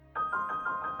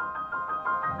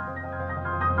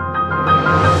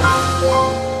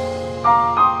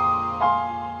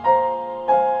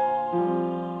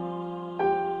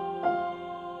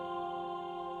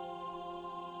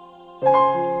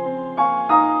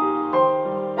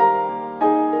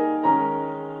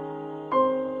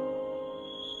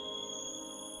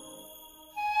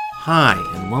Hi,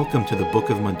 and welcome to the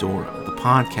Book of Medora, the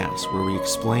podcast where we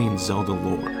explain Zelda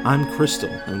lore. I'm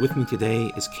Crystal, and with me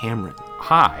today is Cameron.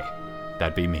 Hi,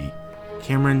 that'd be me.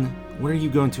 Cameron, what are you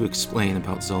going to explain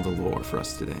about Zelda lore for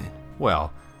us today?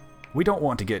 Well, we don't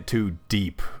want to get too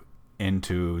deep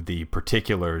into the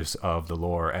particulars of the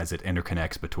lore as it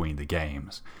interconnects between the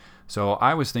games. So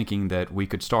I was thinking that we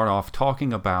could start off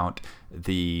talking about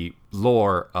the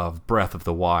lore of Breath of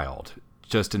the Wild,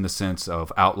 just in the sense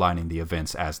of outlining the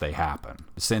events as they happen.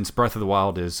 Since Breath of the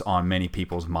Wild is on many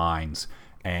people's minds,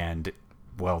 and,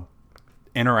 well,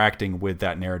 interacting with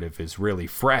that narrative is really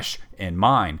fresh in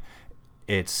mine,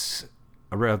 it's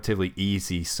a relatively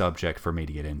easy subject for me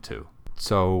to get into.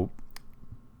 So,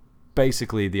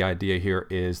 basically, the idea here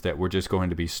is that we're just going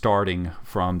to be starting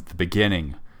from the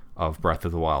beginning of Breath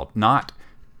of the Wild. Not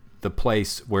the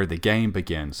place where the game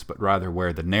begins, but rather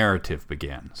where the narrative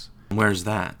begins. Where's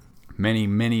that?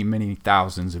 Many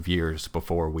thousands of years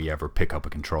before we ever pick up a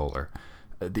controller.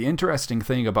 The interesting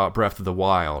thing about Breath of the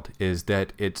Wild is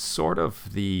that it's sort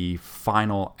of the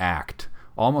final act,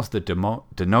 almost the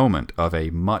denouement of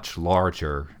a much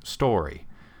larger story.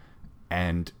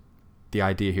 And the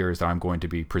idea here is that I'm going to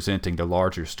be presenting the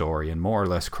larger story in more or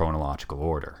less chronological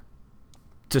order.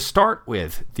 To start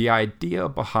with, the idea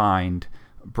behind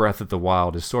Breath of the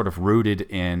Wild is sort of rooted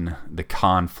in the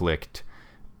conflict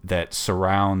that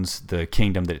surrounds the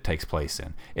kingdom that it takes place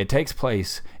in. It takes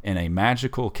place in a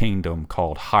magical kingdom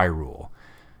called Hyrule.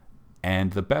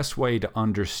 And the best way to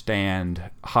understand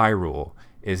Hyrule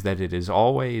is that it is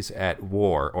always at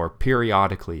war, or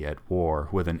periodically at war,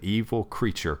 with an evil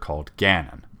creature called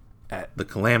Ganon. The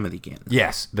Calamity Ganon.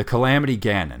 Yes, the Calamity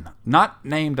Ganon. Not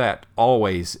named that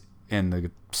always in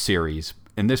the series.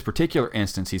 In this particular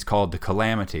instance, he's called the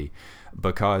Calamity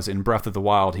because in Breath of the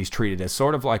Wild, he's treated as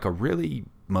sort of like a really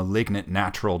malignant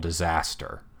natural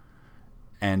disaster.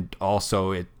 And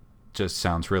also, it just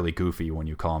sounds really goofy when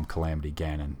you call him Calamity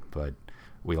Ganon, but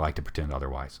we like to pretend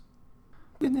otherwise.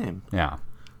 Good name. Yeah.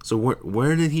 So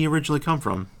where did he originally come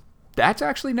from? That's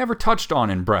actually never touched on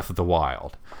in Breath of the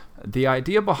Wild. The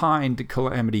idea behind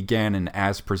Calamity Ganon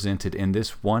as presented in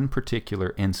this one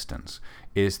particular instance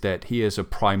is that he is a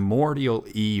primordial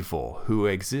evil who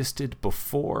existed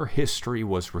before history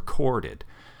was recorded.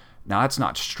 Now, that's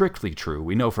not strictly true.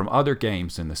 We know from other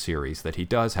games in the series that he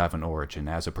does have an origin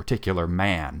as a particular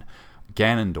man,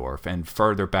 Ganondorf, and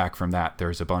further back from that,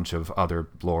 there's a bunch of other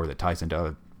lore that ties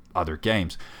into other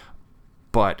games.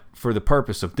 But for the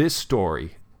purpose of this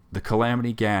story, the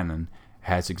Calamity Ganon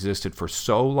has existed for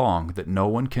so long that no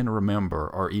one can remember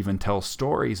or even tell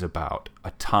stories about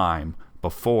a time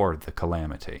before the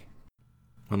Calamity.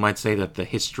 One might say that the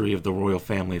history of the royal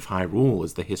family of Hyrule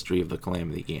is the history of the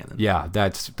Calamity Ganon. Yeah,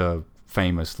 that's the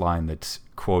famous line that's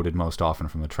quoted most often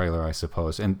from the trailer, I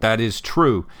suppose. And that is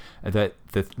true, that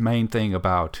the main thing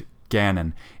about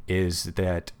Ganon is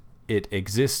that it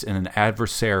exists in an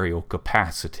adversarial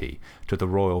capacity to the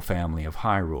royal family of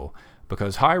Hyrule,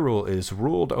 because Hyrule is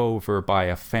ruled over by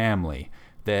a family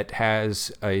that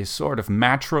has a sort of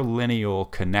matrilineal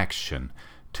connection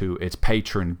to its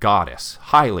patron goddess,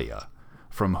 Hylia,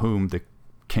 from whom the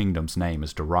kingdom's name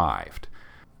is derived.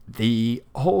 The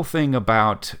whole thing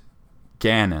about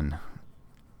Ganon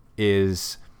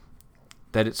is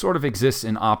that it sort of exists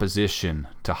in opposition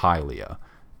to Hylia,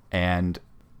 and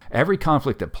every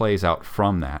conflict that plays out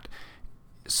from that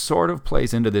sort of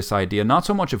plays into this idea, not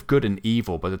so much of good and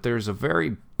evil, but that there's a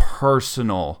very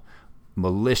personal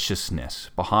maliciousness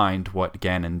behind what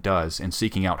Ganon does in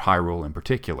seeking out Hyrule in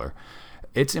particular.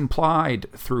 It's implied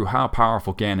through how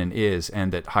powerful Ganon is,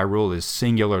 and that Hyrule is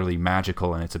singularly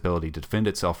magical in its ability to defend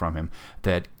itself from him,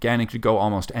 that Ganon could go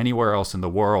almost anywhere else in the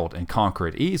world and conquer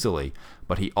it easily,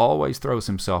 but he always throws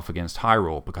himself against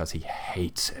Hyrule because he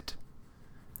hates it.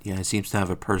 Yeah, it seems to have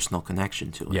a personal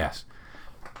connection to it. Yes.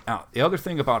 Now, the other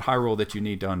thing about Hyrule that you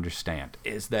need to understand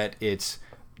is that it's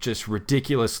just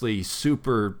ridiculously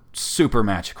super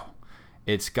magical.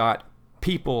 It's got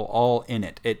people all in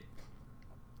it.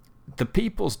 The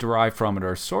peoples derived from it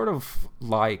are sort of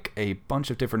like a bunch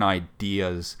of different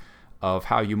ideas of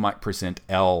how you might present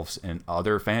elves in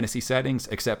other fantasy settings,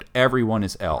 except everyone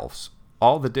is elves.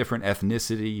 All the different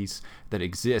ethnicities that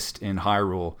exist in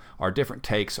Hyrule are different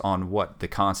takes on what the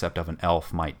concept of an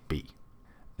elf might be.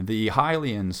 The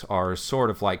Hylians are sort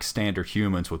of like standard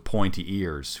humans with pointy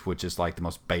ears, which is like the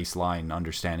most baseline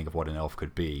understanding of what an elf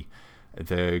could be.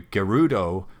 The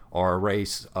Gerudo are a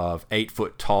race of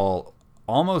 8-foot-tall,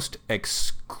 almost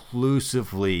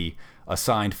exclusively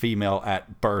assigned female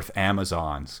at birth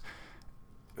Amazons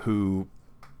who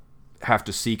have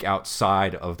to seek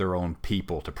outside of their own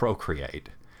people to procreate.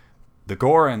 The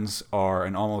Gorons are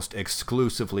an almost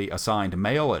exclusively assigned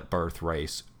male at birth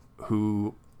race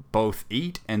who both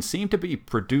eat and seem to be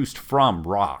produced from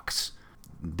rocks.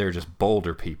 They're just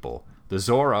boulder people. The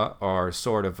Zora are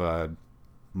sort of a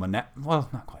well,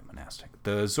 not quite monastic.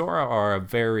 The Zora are a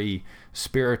very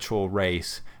spiritual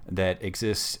race that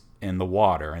exists in the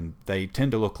water, and they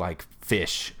tend to look like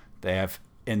fish. They have,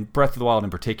 in Breath of the Wild in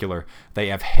particular, they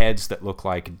have heads that look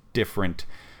like different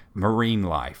marine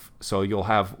life. So you'll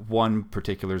have one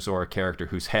particular Zora character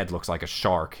whose head looks like a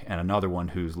shark, and another one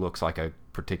who looks like a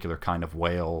particular kind of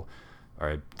whale,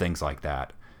 or things like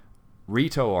that.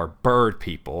 Rito are bird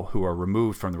people who are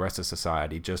removed from the rest of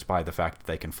society just by the fact that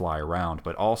they can fly around,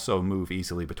 but also move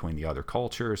easily between the other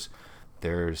cultures.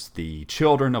 There's the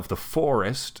children of the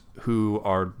forest, who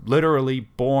are literally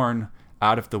born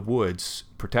out of the woods,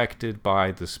 protected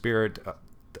by the spirit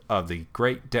of the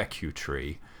great Deku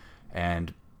tree,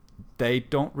 and they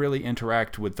don't really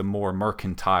interact with the more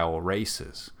mercantile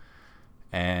races.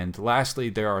 And lastly,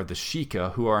 there are the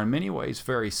Sheikah, who are in many ways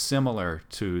very similar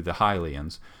to the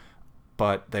Hylians,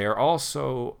 but they are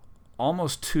also,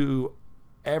 almost to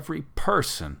every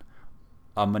person,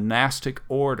 a monastic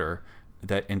order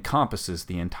that encompasses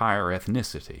the entire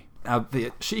ethnicity. Now,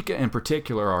 the Sheikah in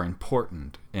particular are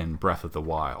important in Breath of the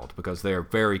Wild because they are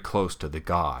very close to the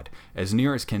god. As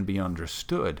near as can be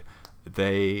understood,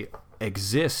 they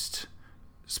exist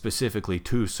specifically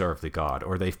to serve the god,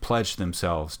 or they've pledged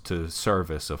themselves to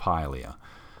service of Hylia.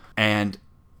 And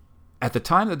at the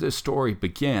time that this story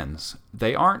begins,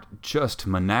 they aren't just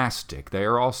monastic, they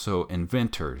are also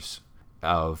inventors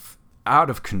of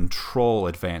out-of-control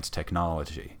advanced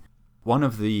technology. One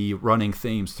of the running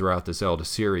themes throughout the Zelda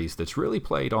series that's really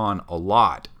played on a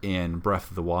lot in Breath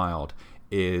of the Wild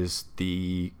is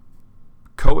the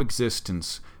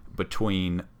coexistence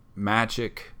between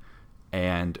magic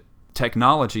and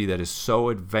technology that is so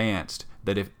advanced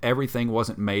that if everything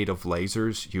wasn't made of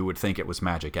lasers, you would think it was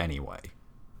magic anyway.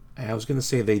 I was going to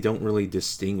say they don't really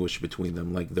distinguish between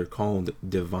them. Like, they're called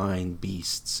divine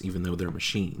beasts, even though they're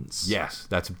machines. Yes,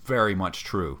 that's very much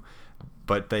true.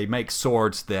 But they make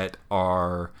swords that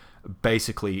are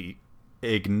basically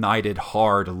ignited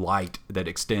hard light that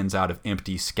extends out of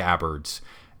empty scabbards.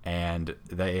 And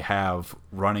they have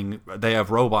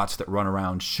robots that run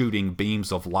around shooting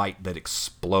beams of light that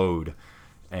explode.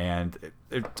 And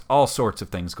all sorts of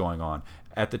things going on.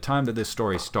 At the time that this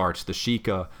story starts, the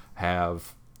Sheikah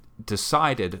have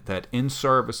decided that in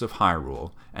service of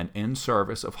Hyrule and in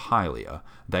service of Hylia,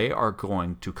 they are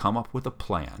going to come up with a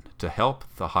plan to help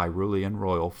the Hyrulean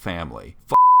royal family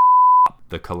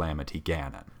the Calamity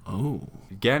Ganon. Oh.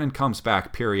 Ganon comes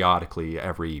back periodically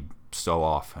every so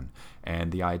often,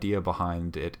 and the idea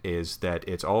behind it is that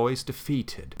it's always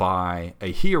defeated by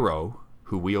a hero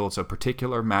who wields a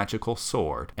particular magical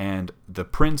sword, and the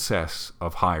princess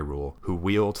of Hyrule, who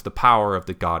wields the power of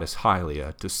the goddess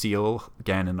Hylia to seal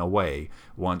Ganon away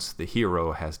once the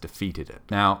hero has defeated it.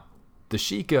 Now, the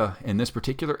Sheikah, in this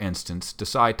particular instance,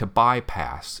 decide to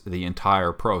bypass the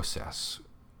entire process.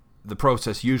 The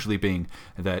process usually being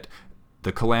that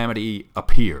the calamity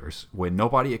appears when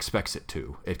nobody expects it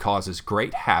to. It causes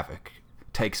great havoc,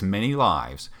 takes many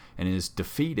lives, and is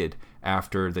defeated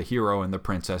after the hero and the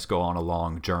princess go on a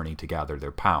long journey to gather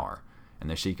their power. And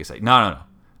the Sheikah say, no.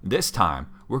 This time,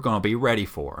 we're going to be ready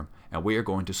for him, and we are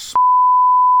going to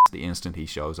the instant he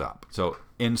shows up. So,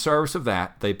 in service of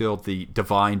that, they build the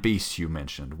divine beasts you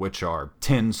mentioned, which are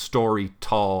 10-story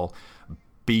tall,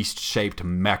 beast-shaped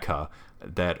mecha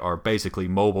that are basically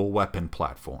mobile weapon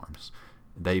platforms.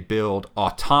 They build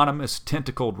autonomous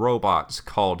tentacled robots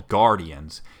called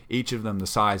Guardians, each of them the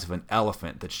size of an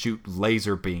elephant that shoot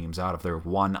laser beams out of their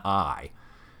one eye.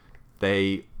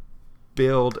 They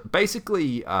build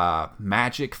basically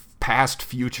magic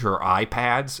past-future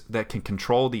iPads that can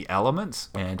control the elements,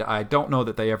 and I don't know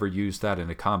that they ever used that in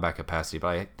a combat capacity, but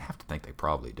I have to think they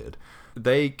probably did.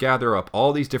 They gather up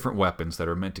all these different weapons that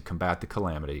are meant to combat the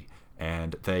calamity,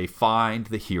 and they find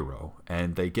the hero,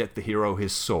 and they get the hero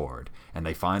his sword, and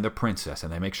they find the princess,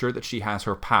 and they make sure that she has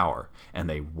her power, and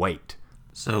they wait.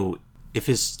 So, if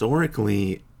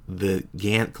historically the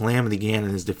Calamity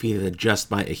Ganon is defeated just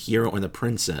by a hero and a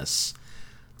princess,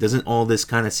 doesn't all this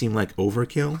kind of seem like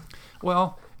overkill?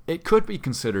 Well, it could be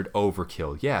considered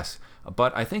overkill, yes,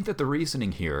 but I think that the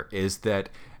reasoning here is that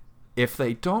if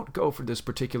they don't go for this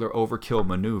particular overkill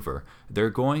maneuver, they're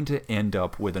going to end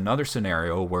up with another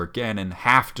scenario where Ganon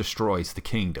half destroys the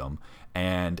kingdom,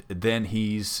 and then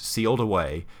he's sealed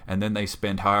away, and then they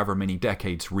spend however many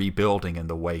decades rebuilding in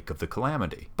the wake of the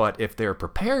calamity. But if they're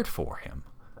prepared for him,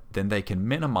 then they can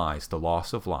minimize the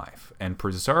loss of life and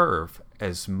preserve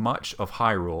as much of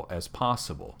Hyrule as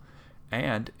possible.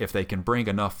 And if they can bring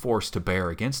enough force to bear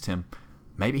against him,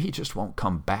 maybe he just won't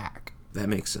come back. That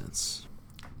makes sense.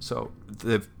 So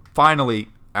finally,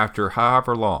 after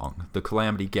however long, the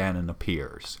Calamity Ganon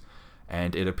appears.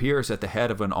 And it appears at the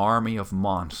head of an army of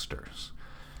monsters.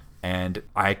 And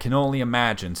I can only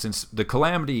imagine, since the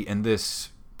Calamity in this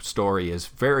story is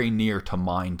very near to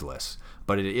mindless,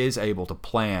 but it is able to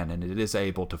plan and it is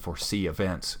able to foresee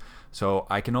events. So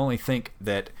I can only think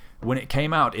that when it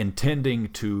came out intending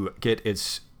to get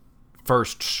its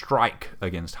first strike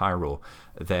against Hyrule,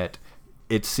 that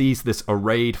it sees this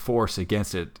arrayed force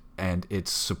against it, and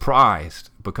it's surprised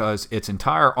because its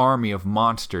entire army of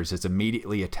monsters is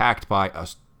immediately attacked by an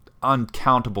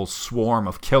uncountable swarm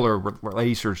of killer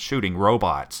laser-shooting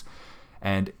robots.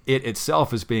 And it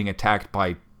itself is being attacked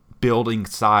by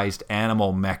building-sized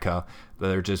animal mecha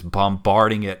that are just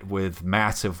bombarding it with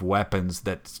massive weapons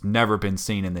that's never been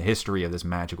seen in the history of this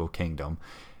magical kingdom.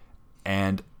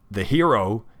 And the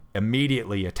hero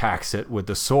immediately attacks it with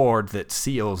the sword that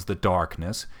seals the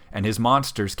darkness, and his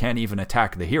monsters can't even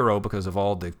attack the hero because of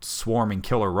all the swarming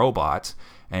killer robots,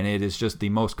 and it is just the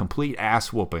most complete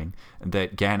ass-whooping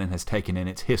that Ganon has taken in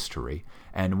its history.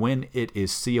 And when it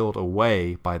is sealed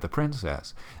away by the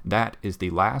princess, that is the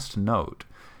last note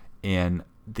in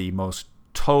the most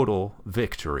total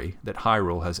victory that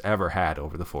Hyrule has ever had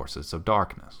over the forces of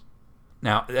darkness.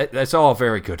 Now, that's all a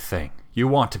very good thing. You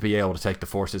want to be able to take the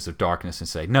forces of darkness and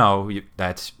say, no,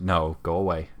 go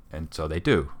away. And so they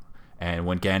do. And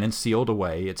when Ganon's sealed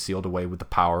away, it's sealed away with the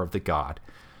power of the god.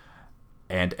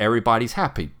 And everybody's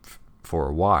happy for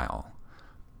a while.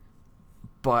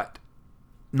 But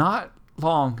not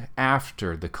long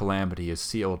after the Calamity is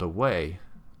sealed away,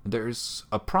 there's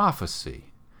a prophecy.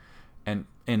 And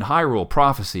in Hyrule,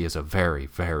 prophecy is a very,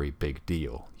 very big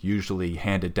deal, usually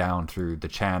handed down through the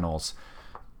channels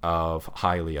of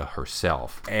Hylia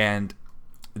herself. And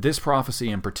this prophecy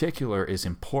in particular is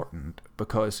important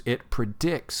because it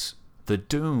predicts the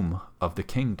doom of the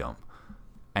kingdom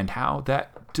and how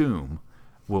that doom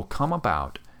will come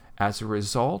about as a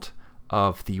result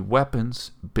of the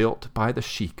weapons built by the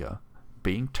Sheikah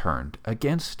being turned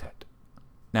against it.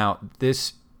 Now,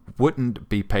 this wouldn't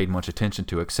be paid much attention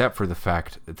to except for the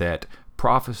fact that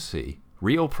prophecy,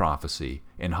 real prophecy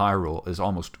in Hyrule, is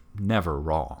almost never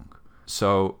wrong.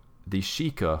 So the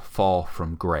Sheikah fall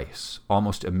from grace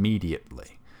almost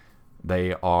immediately.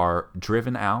 They are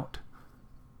driven out,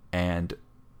 and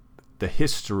the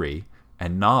history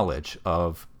and knowledge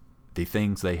of the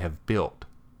things they have built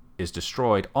is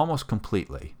destroyed almost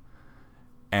completely.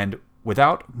 And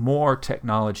without more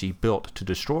technology built to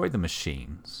destroy the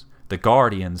machines, the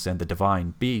guardians and the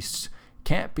divine beasts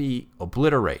can't be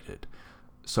obliterated.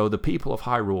 So the people of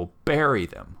Hyrule bury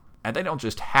them. And they don't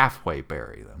just halfway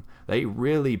bury them. They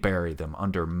really bury them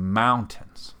under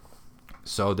mountains,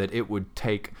 so that it would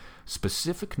take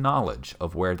specific knowledge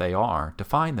of where they are to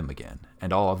find them again.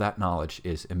 And all of that knowledge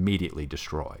is immediately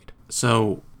destroyed.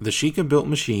 So the Sheikah built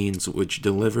machines which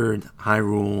delivered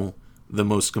Hyrule the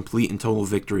most complete and total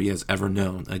victory as ever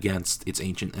known against its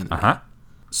ancient enemy.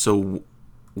 So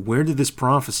where did this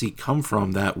prophecy come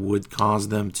from that would cause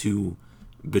them to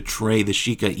betray the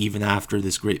Sheikah even after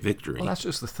this great victory? Well, that's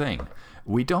just the thing.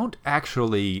 We don't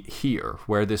actually hear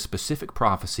where this specific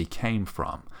prophecy came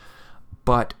from,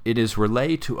 but it is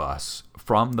relayed to us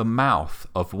from the mouth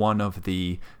of one of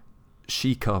the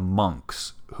Sheikah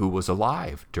monks who was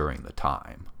alive during the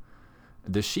time.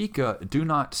 The Sheikah do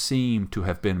not seem to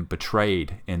have been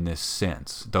betrayed in this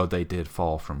sense, though they did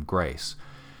fall from grace,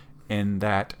 in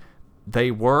that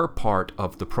they were part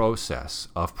of the process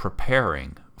of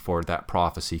preparing for that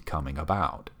prophecy coming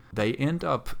about. They end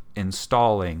up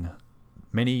installing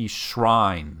many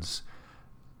shrines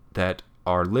that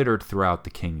are littered throughout the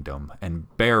kingdom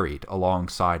and buried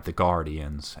alongside the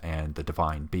guardians and the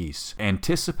divine beasts,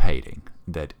 anticipating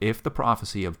that if the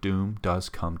prophecy of doom does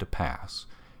come to pass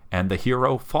and the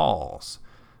hero falls,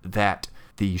 that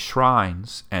the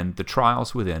shrines and the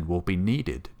trials within will be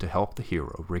needed to help the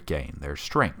hero regain their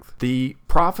strength. The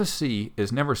prophecy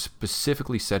is never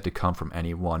specifically said to come from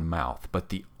any one mouth, but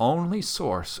the only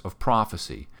source of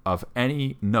prophecy of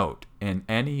any note in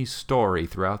any story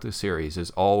throughout the series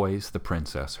is always the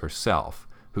princess herself,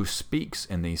 who speaks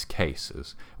in these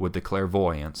cases with the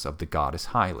clairvoyance of the goddess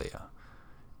Hylia.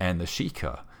 And the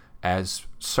Sheikah, as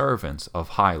servants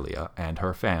of Hylia and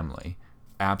her family,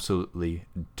 absolutely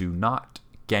do not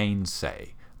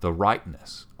gainsay the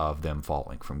rightness of them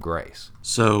falling from grace.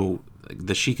 So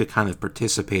the Sheikah kind of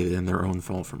participated in their own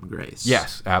fall from grace.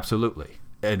 Yes, absolutely.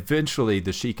 Eventually,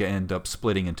 the Sheikah end up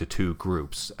splitting into two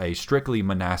groups, a strictly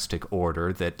monastic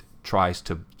order that tries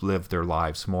to live their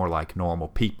lives more like normal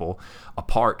people,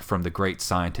 apart from the great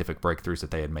scientific breakthroughs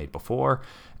that they had made before,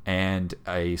 and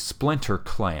a splinter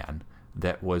clan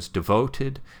that was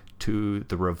devoted to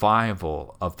the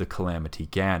revival of the Calamity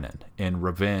Ganon in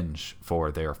revenge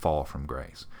for their fall from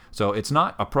grace. So it's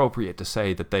not appropriate to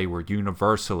say that they were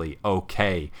universally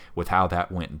okay with how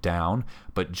that went down,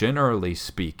 but generally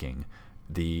speaking,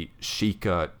 the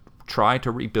Sheikah tried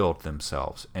to rebuild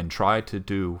themselves and tried to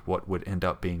do what would end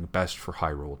up being best for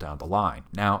Hyrule down the line.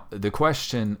 Now, the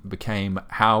question became,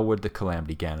 how would the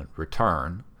Calamity Ganon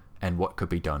return, and what could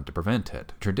be done to prevent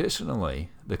it? Traditionally,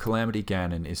 the Calamity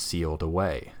Ganon is sealed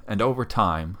away, and over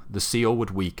time, the seal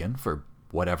would weaken for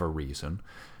whatever reason,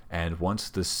 and once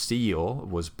the seal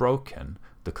was broken,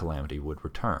 the Calamity would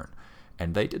return.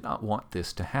 And they did not want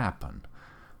this to happen.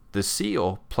 The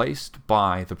seal placed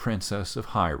by the Princess of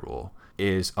Hyrule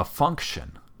is a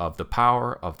function of the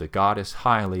power of the goddess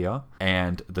Hylia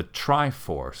and the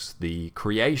Triforce, the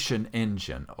creation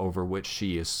engine over which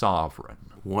she is sovereign.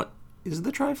 What is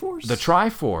the Triforce? The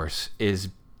Triforce is...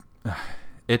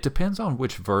 It depends on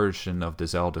which version of the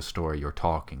Zelda story you're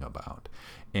talking about.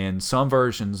 In some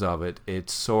versions of it,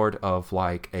 it's sort of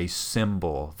like a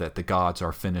symbol that the gods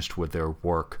are finished with their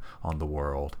work on the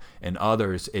world. In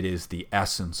others, it is the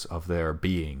essence of their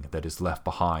being that is left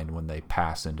behind when they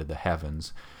pass into the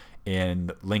heavens.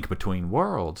 In Link Between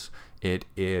Worlds, it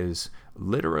is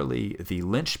literally the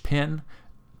linchpin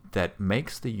that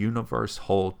makes the universe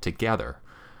hold together.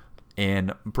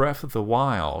 In Breath of the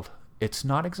Wild, it's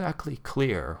not exactly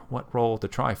clear what role the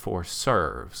Triforce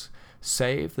serves,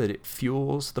 save that it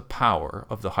fuels the power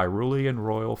of the Hyrulean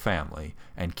royal family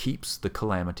and keeps the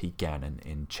Calamity Ganon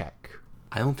in check.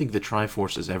 I don't think the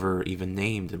Triforce is ever even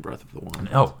named in Breath of the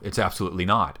Wild. No, it's absolutely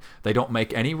not. They don't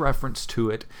make any reference to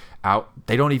it.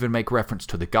 They don't even make reference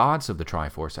to the gods of the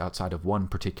Triforce outside of one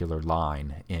particular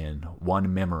line in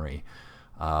One Memory,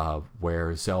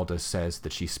 where Zelda says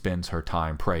that she spends her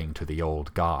time praying to the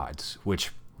old gods, which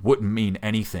wouldn't mean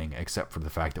anything except for the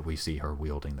fact that we see her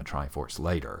wielding the Triforce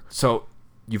later. So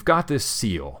you've got this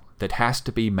seal that has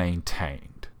to be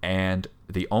maintained, and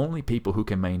the only people who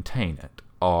can maintain it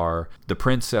are the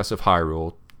Princess of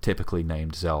Hyrule, typically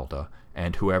named Zelda,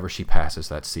 and whoever she passes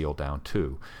that seal down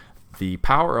to. The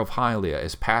power of Hylia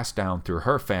is passed down through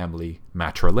her family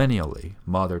matrilineally,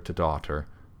 mother to daughter,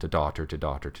 to daughter, to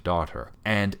daughter, to daughter.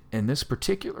 And in this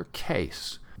particular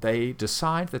case, they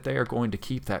decide that they are going to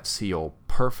keep that seal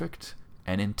perfect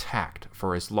and intact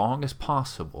for as long as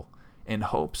possible in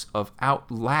hopes of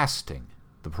outlasting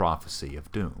the prophecy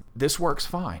of doom. This works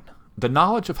fine. The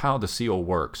knowledge of how the seal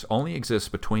works only exists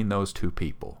between those two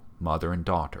people, mother and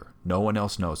daughter. No one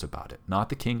else knows about it. Not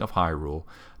the King of Hyrule,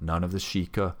 none of the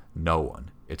Sheikah, no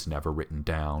one. It's never written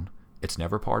down. It's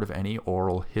never part of any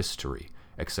oral history,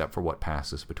 except for what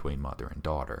passes between mother and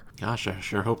daughter. Gosh, I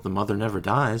sure hope the mother never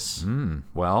dies.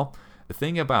 Well, the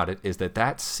thing about it is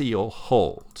that seal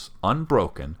holds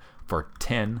unbroken for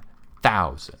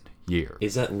 10,000 years.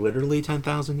 Is that literally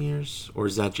 10,000 years? Or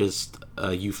is that just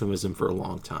a euphemism for a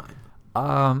long time?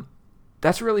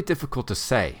 That's really difficult to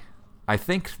say. I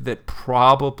think that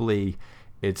probably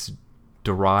it's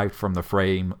derived from the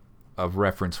frame of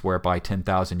reference whereby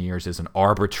 10,000 years is an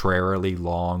arbitrarily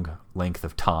long length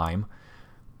of time.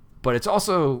 But it's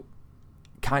also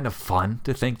kind of fun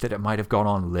to think that it might have gone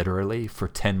on literally for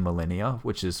 10 millennia,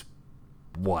 which is,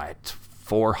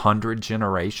 400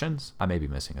 generations? I may be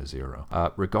missing a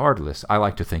zero. Regardless, I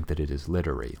like to think that it is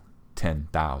literally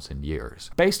 10,000 years.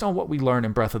 Based on what we learn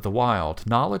in Breath of the Wild,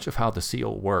 knowledge of how the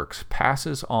seal works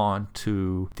passes on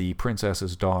to the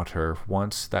princess's daughter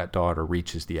once that daughter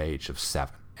reaches the age of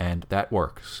 7. And that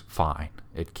works fine.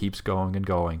 It keeps going,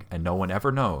 and no one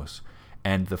ever knows.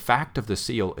 And the fact of the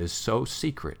seal is so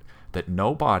secret that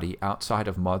nobody outside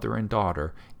of mother and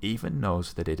daughter even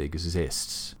knows that it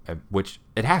exists. Which,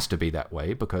 it has to be that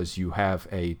way because you have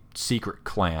a secret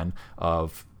clan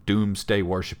of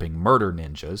doomsday-worshipping murder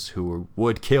ninjas who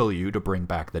would kill you to bring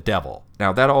back the devil.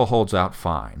 Now, that all holds out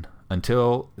fine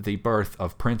until the birth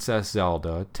of Princess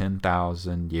Zelda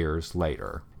 10,000 years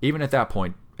later. Even at that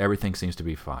point, everything seems to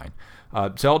be fine.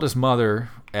 Zelda's mother,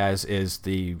 as is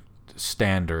the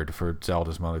standard for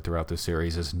Zelda's mother throughout the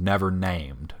series, is never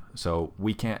named, so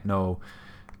we can't know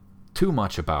too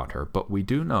much about her, but we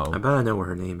do know... I bet I know what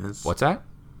her name is. What's that?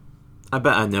 I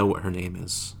bet I know what her name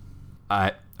is.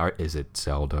 Is it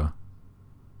Zelda?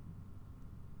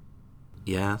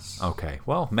 Yes. Okay,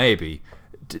 well, maybe.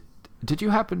 Did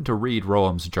you happen to read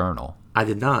Roam's journal? I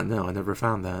did not, no, I never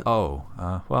found that. Oh,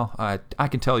 well, I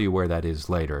can tell you where that is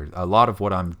later. A lot of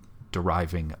what I'm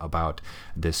deriving about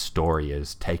this story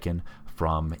is taken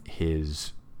from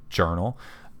his journal.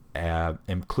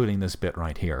 including this bit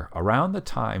right here. Around the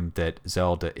time that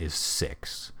Zelda is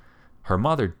 6, her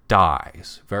mother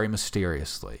dies very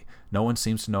mysteriously. No one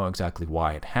seems to know exactly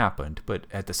why it happened, but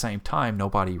at the same time,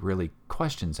 nobody really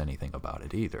questions anything about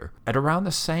it either. At around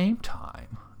the same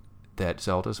time that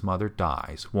Zelda's mother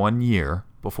dies, 1 year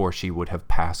before she would have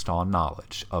passed on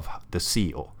knowledge of the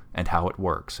seal and how it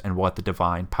works and what the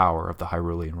divine power of the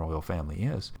Hyrulean royal family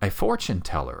is, a fortune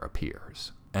teller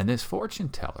appears. And this fortune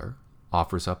teller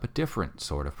offers up a different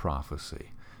sort of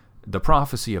prophecy. The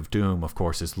prophecy of doom, of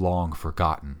course, is long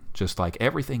forgotten, just like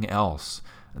everything else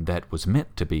that was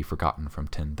meant to be forgotten from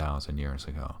 10,000 years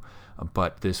ago.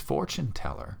 But this fortune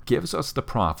teller gives us the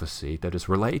prophecy that is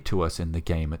relayed to us in the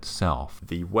game itself.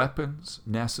 The weapons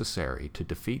necessary to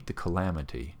defeat the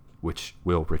calamity, which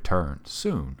will return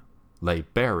soon, lay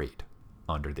buried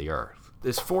under the earth.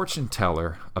 This fortune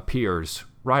teller appears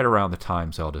right around the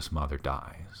time Zelda's mother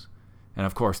dies. And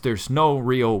of course, there's no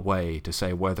real way to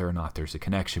say whether or not there's a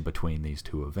connection between these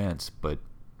two events, but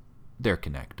they're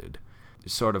connected.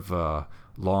 It's sort of a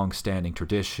long-standing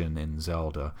tradition in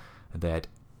Zelda that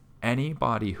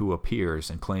anybody who appears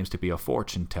and claims to be a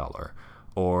fortune teller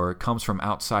or comes from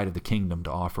outside of the kingdom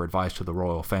to offer advice to the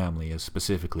royal family is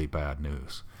specifically bad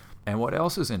news. And what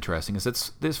else is interesting is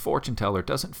that this fortune teller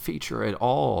doesn't feature at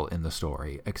all in the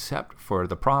story except for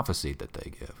the prophecy that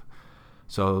they give.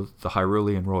 So the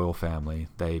Hyrulean royal family,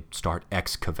 they start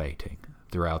excavating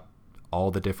throughout all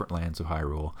the different lands of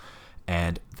Hyrule,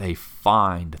 and they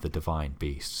find the divine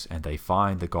beasts, and they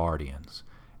find the guardians,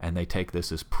 and they take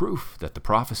this as proof that the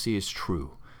prophecy is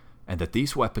true, and that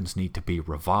these weapons need to be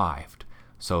revived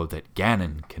so that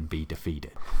Ganon can be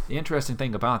defeated. The interesting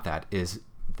thing about that is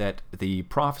that the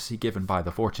prophecy given by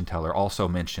the fortune teller also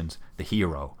mentions the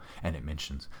hero, and it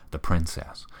mentions the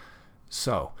princess.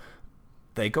 So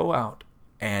they go out,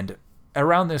 and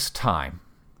around this time,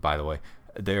 by the way,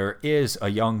 there is a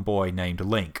young boy named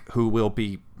Link who will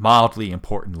be mildly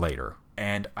important later.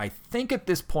 And I think at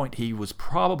this point he was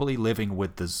probably living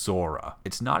with the Zora.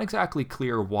 It's not exactly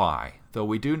clear why, though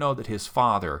we do know that his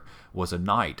father was a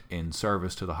knight in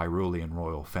service to the Hyrulean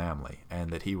royal family,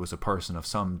 and that he was a person of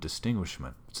some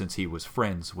distinguishment since he was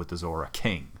friends with the Zora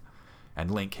king. And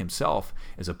Link himself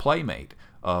is a playmate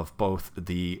of both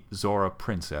the Zora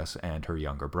princess and her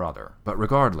younger brother. But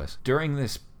regardless, during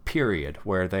this period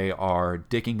where they are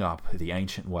digging up the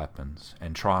ancient weapons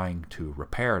and trying to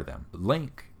repair them,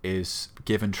 Link is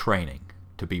given training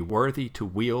to be worthy to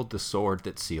wield the sword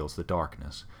that seals the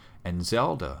darkness, and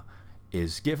Zelda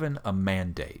is given a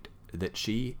mandate that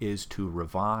she is to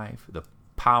revive the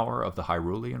power of the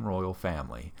Hyrulean royal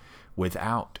family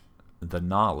without the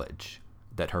knowledge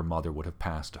that her mother would have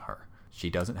passed to her. She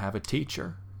doesn't have a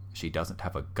teacher, she doesn't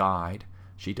have a guide,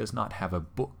 she does not have a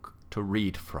book to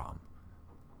read from.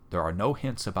 There are no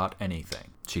hints about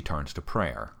anything. She turns to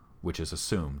prayer, which is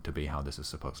assumed to be how this is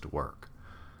supposed to work.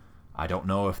 I don't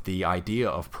know if the idea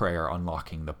of prayer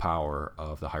unlocking the power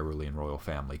of the Hyrulean royal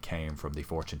family came from the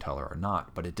fortune teller or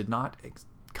not, but it did not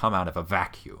come out of a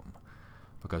vacuum.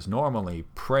 Because normally,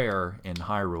 prayer in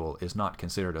Hyrule is not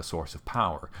considered a source of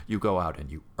power. You go out and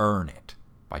you earn it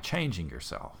by changing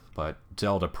yourself. But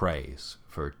Zelda prays.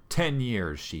 For 10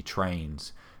 years she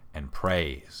trains and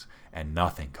prays, and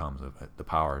nothing comes of it. The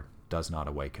power does not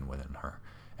awaken within her.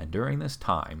 And during this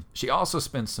time, she also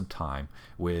spends some time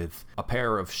with a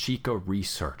pair of Sheikah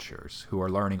researchers who are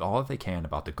learning all that they can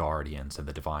about the Guardians and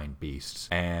the Divine Beasts.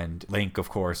 And Link, of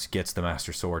course, gets the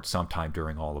Master Sword sometime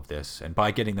during all of this. And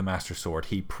by getting the Master Sword,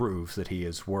 he proves that he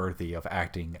is worthy of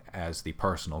acting as the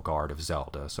personal guard of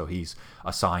Zelda. So he's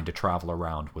assigned to travel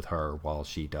around with her while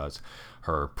she does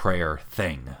her prayer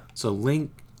thing. So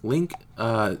Link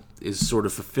is sort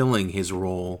of fulfilling his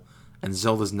role, and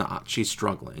Zelda's not. She's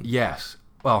struggling. Yes.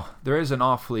 Well, there is an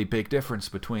awfully big difference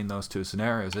between those two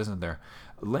scenarios, isn't there?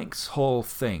 Link's whole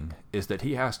thing is that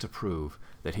he has to prove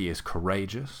that he is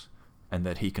courageous and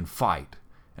that he can fight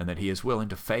and that he is willing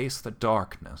to face the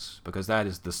darkness, because that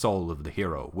is the soul of the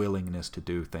hero, willingness to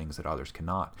do things that others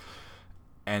cannot.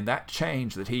 And that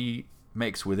change that he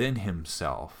makes within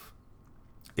himself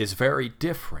is very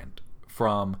different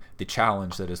from the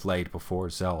challenge that is laid before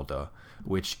Zelda,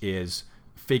 which is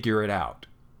figure it out.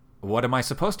 What am I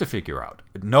supposed to figure out?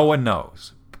 No one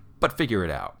knows, but figure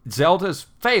it out. Zelda's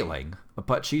failing,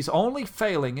 but she's only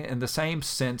failing in the same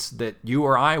sense that you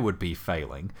or I would be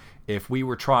failing if we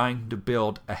were trying to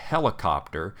build a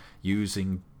helicopter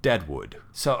using deadwood.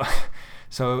 So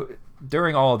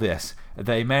during all this,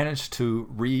 they managed to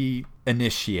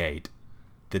reinitiate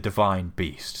the divine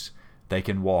beasts. They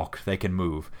can walk, they can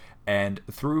move, and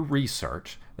through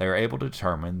research, they are able to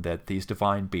determine that these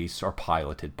divine beasts are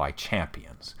piloted by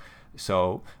champions.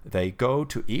 So they go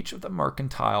to each of the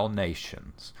mercantile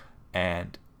nations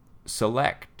and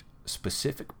select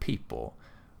specific people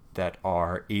that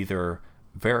are either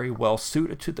very well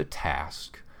suited to the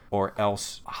task or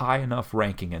else high enough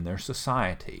ranking in their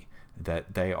society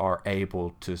that they are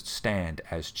able to stand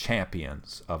as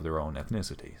champions of their own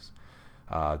ethnicities.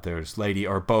 There's Lady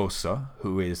Urbosa,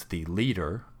 who is the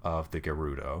leader of the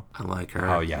Gerudo. I like her.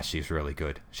 Oh, yeah, she's really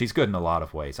good. She's good in a lot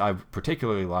of ways. I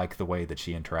particularly like the way that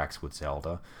she interacts with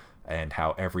Zelda and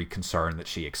how every concern that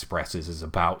she expresses is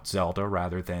about Zelda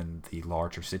rather than the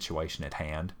larger situation at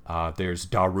hand. There's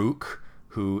Daruk,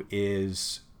 who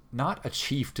is not a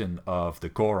chieftain of the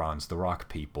Gorons, the rock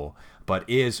people, but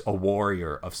is a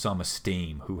warrior of some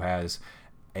esteem who has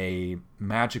a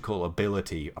magical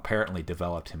ability apparently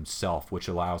developed himself, which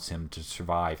allows him to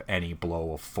survive any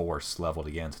blow of force leveled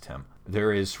against him.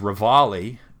 There is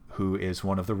Rivali, who is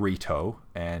one of the Rito,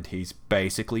 and he's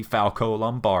basically Falco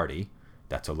Lombardi.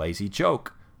 That's a lazy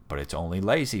joke, but it's only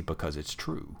lazy because it's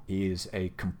true. He is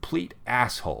a complete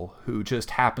asshole who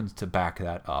just happens to back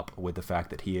that up with the fact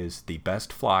that he is the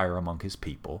best flyer among his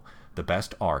people, the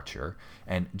best archer,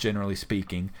 and generally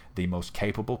speaking, the most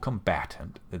capable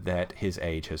combatant that his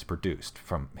age has produced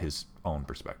from his own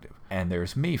perspective. And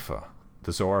there's Mipha,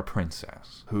 the Zora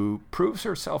princess, who proves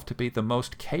herself to be the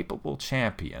most capable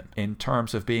champion in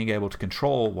terms of being able to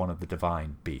control one of the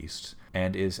divine beasts,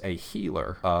 and is a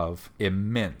healer of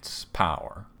immense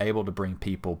power, able to bring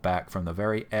people back from the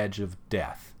very edge of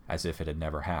death as if it had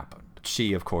never happened.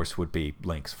 She, of course, would be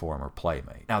Link's former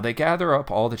playmate. Now, they gather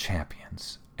up all the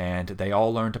champions, and they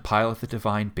all learn to pilot the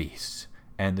divine beasts,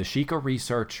 and the Sheikah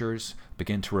researchers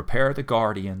begin to repair the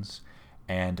Guardians,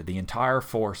 and the entire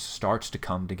force starts to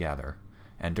come together.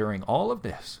 And during all of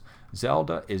this,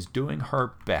 Zelda is doing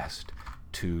her best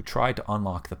to try to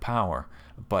unlock the power,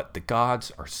 but the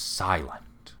gods are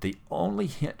silent. The only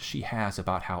hint she has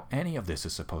about how any of this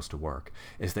is supposed to work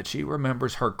is that she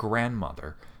remembers her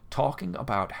grandmother talking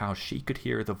about how she could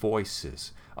hear the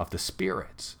voices of the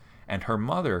spirits, and her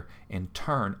mother, in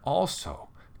turn, also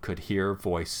could hear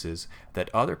voices that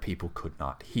other people could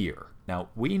not hear. Now,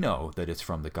 we know that it's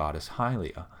from the goddess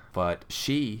Hylia, but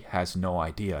she has no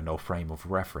idea, no frame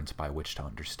of reference by which to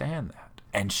understand that.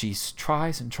 And she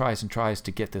tries and tries and tries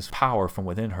to get this power from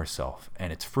within herself,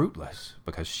 and it's fruitless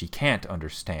because she can't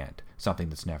understand something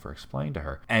that's never explained to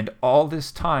her. And all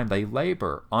this time they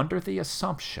labor under the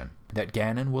assumption that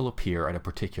Ganon will appear at a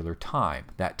particular time,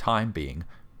 that time being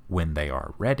when they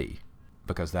are ready,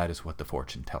 because that is what the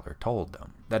fortune teller told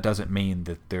them. That doesn't mean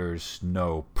that there's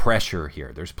no pressure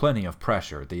here. There's plenty of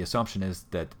pressure. The assumption is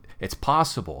that it's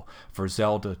possible for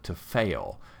Zelda to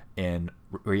fail in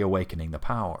reawakening the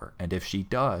power, and if she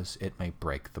does, it may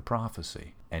break the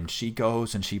prophecy. And she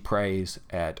goes and she prays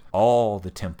at all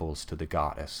the temples to the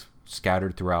goddess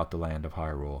scattered throughout the land of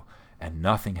Hyrule, and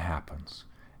nothing happens.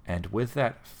 And with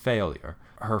that failure,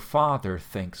 her father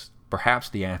thinks perhaps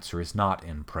the answer is not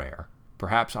in prayer.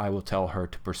 Perhaps I will tell her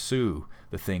to pursue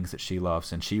the things that she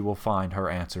loves, and she will find her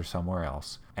answer somewhere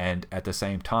else. And at the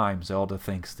same time, Zelda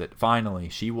thinks that finally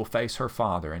she will face her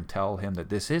father and tell him that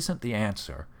this isn't the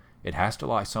answer. It has to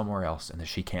lie somewhere else, and that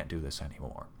she can't do this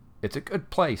anymore. It's a good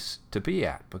place to be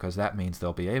at, because that means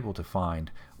they'll be able to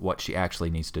find what she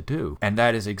actually needs to do. And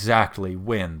that is exactly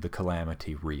when the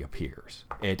calamity reappears.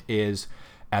 It is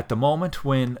at the moment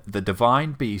when the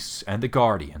divine beasts and the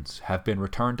guardians have been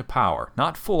returned to power,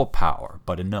 not full power,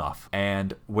 but enough,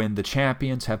 and when the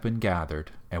champions have been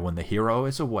gathered, and when the hero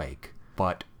is awake,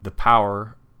 but the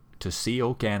power to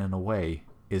seal Ganon away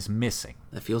is missing.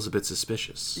 That feels a bit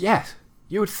suspicious. Yes,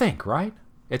 you would think, right?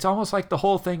 It's almost like the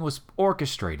whole thing was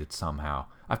orchestrated somehow.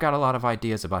 I've got a lot of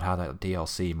ideas about how that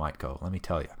DLC might go, let me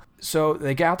tell you. So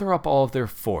they gather up all of their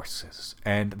forces,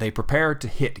 and they prepare to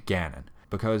hit Ganon,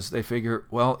 because they figure,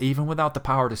 well, even without the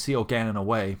power to seal Ganon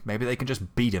away, maybe they can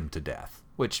just beat him to death,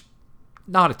 which,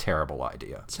 not a terrible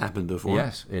idea. It's happened before.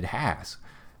 Yes, it has.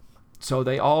 So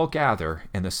they all gather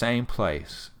in the same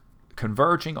place,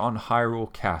 converging on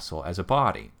Hyrule Castle as a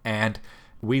body, and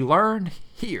we learn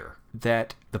here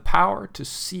that the power to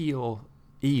seal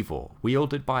evil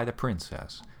wielded by the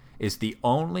princess is the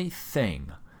only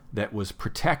thing that was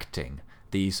protecting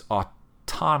these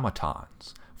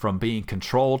automatons from being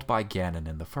controlled by Ganon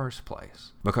in the first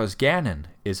place. Because Ganon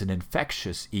is an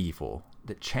infectious evil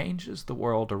that changes the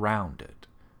world around it,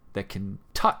 that can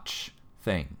touch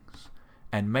things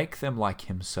and make them like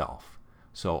himself.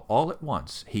 So all at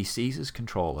once he seizes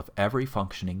control of every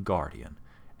functioning guardian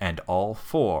and all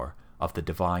 4 of the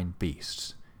divine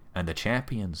beasts, and the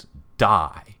champions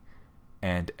die,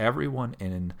 and everyone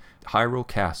in Hyrule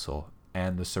Castle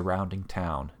and the surrounding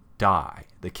town die.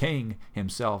 The king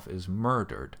himself is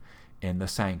murdered, in the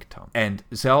sanctum. And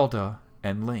Zelda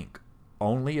and Link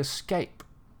only escape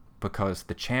because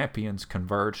the champions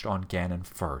converged on Ganon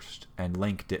first, and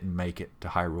Link didn't make it to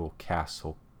Hyrule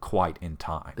Castle quite in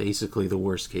time. Basically the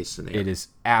worst case scenario. It is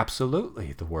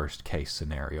absolutely the worst case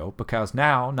scenario, because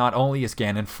now not only is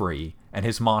Ganon free and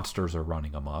his monsters are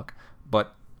running amok,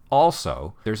 but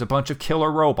also there's a bunch of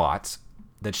killer robots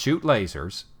that shoot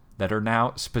lasers that are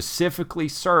now specifically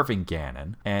serving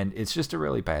Ganon, and it's just a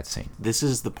really bad scene. This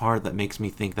is the part that makes me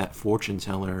think that Fortune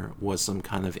Teller was some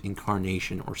kind of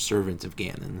incarnation or servant of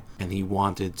Ganon, and he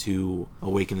wanted to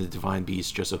awaken the Divine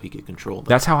Beast just so he could control them.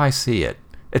 That's how I see it.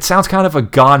 It sounds kind of a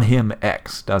Gone Him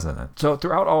X, doesn't it? So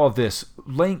throughout all of this,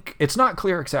 Link, it's not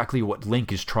clear exactly what Link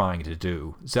is trying to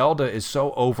do. Zelda is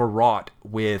so overwrought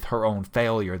with her own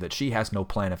failure that she has no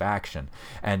plan of action.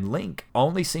 And Link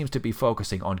only seems to be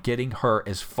focusing on getting her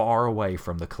as far away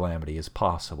from the calamity as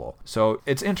possible. So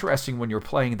it's interesting when you're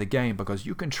playing the game because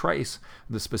you can trace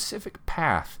the specific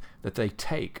path that they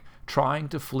take trying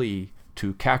to flee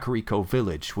to Kakariko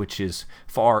Village, which is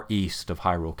far east of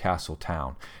Hyrule Castle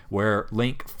Town, where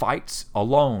Link fights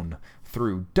alone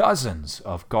through dozens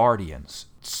of guardians,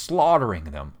 slaughtering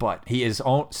them, but he is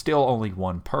still only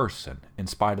one person, in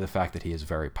spite of the fact that he is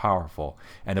very powerful,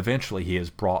 and eventually he is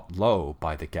brought low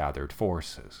by the gathered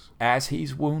forces. As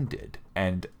he's wounded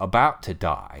and about to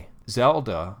die,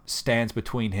 Zelda stands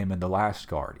between him and the last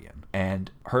guardian,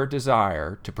 and her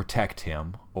desire to protect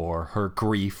him, or her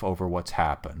grief over what's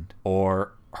happened,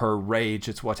 or her rage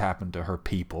at what's happened to her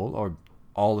people, or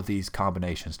all of these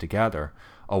combinations together,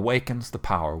 awakens the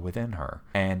power within her,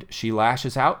 and she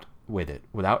lashes out with it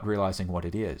without realizing what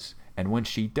it is. And when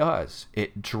she does,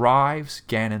 it drives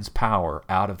Ganon's power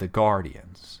out of the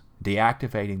guardians,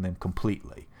 deactivating them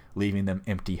completely, leaving them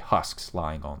empty husks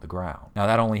lying on the ground. Now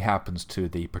that only happens to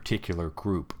the particular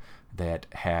group that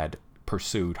had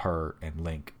pursued her and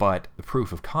Link, but the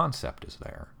proof of concept is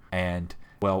there. And,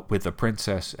 well, with a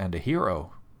princess and a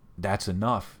hero, that's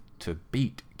enough to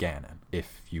beat Ganon,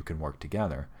 if you can work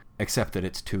together, except that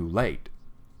it's too late.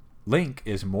 Link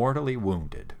is mortally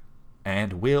wounded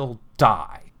and will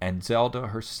die, and Zelda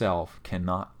herself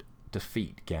cannot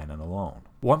defeat Ganon alone.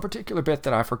 One particular bit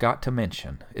that I forgot to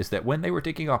mention is that when they were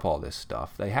digging up all this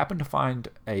stuff, they happened to find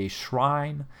a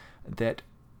shrine that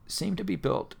seemed to be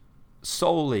built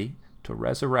solely to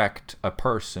resurrect a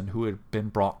person who had been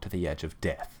brought to the edge of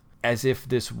death, as if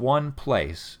this one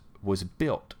place was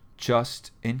built just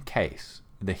in case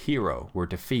the hero were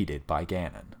defeated by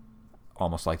Ganon.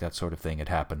 Almost like that sort of thing had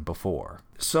happened before.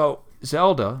 So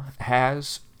Zelda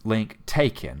has Link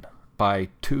taken by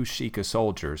two Sheikah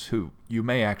soldiers who you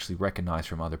may actually recognize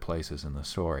from other places in the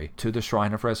story, to the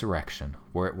Shrine of Resurrection,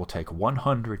 where it will take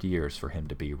 100 years for him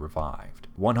to be revived.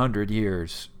 100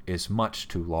 years is much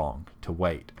too long to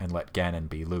wait and let Ganon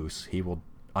be loose. He will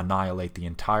annihilate the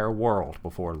entire world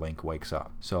before Link wakes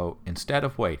up. So instead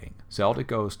of waiting, Zelda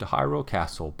goes to Hyrule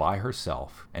Castle by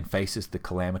herself and faces the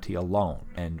calamity alone,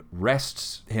 and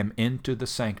wrests him into the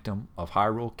sanctum of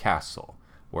Hyrule Castle,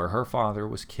 where her father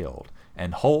was killed,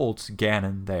 and holds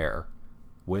Ganon there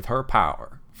with her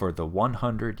power for the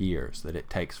 100 years that it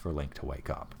takes for Link to wake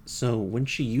up. So when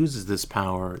she uses this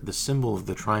power, the symbol of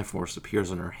the Triforce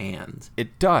appears on her hand.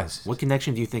 It does. What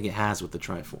connection do you think it has with the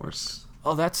Triforce?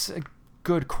 Oh, that's a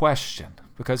good question,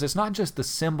 because it's not just the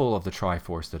symbol of the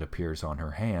Triforce that appears on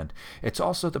her hand, it's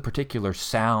also the particular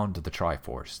sound of the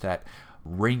Triforce, that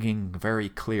ringing, very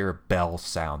clear bell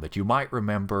sound that you might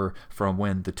remember from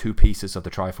when the two pieces of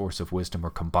the Triforce of Wisdom are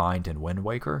combined in Wind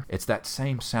Waker. It's that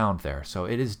same sound there. So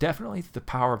it is definitely the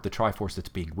power of the Triforce that's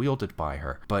being wielded by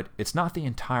her, but it's not the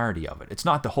entirety of it. It's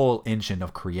not the whole engine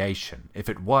of creation. If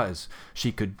it was,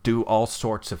 she could do all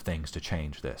sorts of things to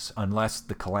change this, unless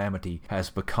the calamity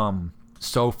has become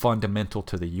so fundamental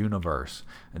to the universe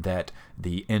that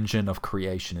the engine of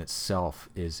creation itself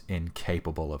is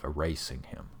incapable of erasing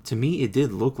him. To me, it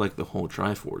did look like the whole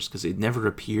Triforce, because it never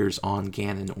appears on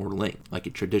Ganon or Link, like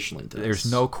it traditionally does.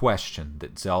 There's no question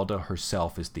that Zelda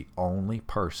herself is the only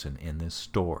person in this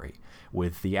story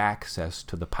with the access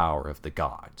to the power of the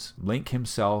gods. Link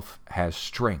himself has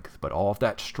strength, but all of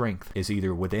that strength is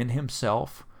either within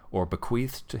himself or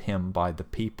bequeathed to him by the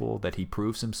people that he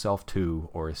proves himself to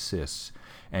or assists,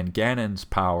 and Ganon's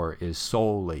power is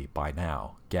solely, by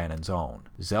now, Ganon's own.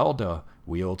 Zelda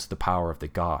wields the power of the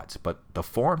gods, but the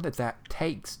form that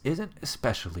takes isn't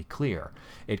especially clear.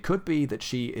 It could be that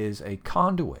she is a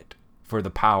conduit for the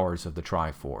powers of the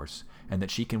Triforce, and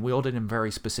that she can wield it in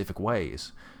very specific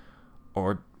ways.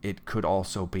 Or it could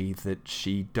also be that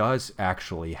she does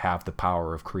actually have the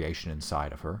power of creation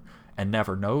inside of her, and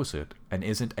never knows it, and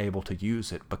isn't able to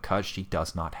use it because she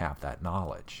does not have that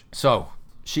knowledge. So,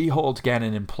 She holds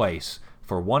Ganon in place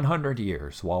for 100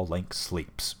 years while Link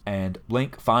sleeps. And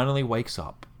Link finally wakes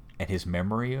up, and his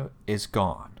memory is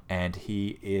gone, and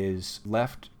he is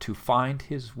left to find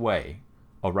his way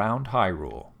around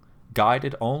Hyrule,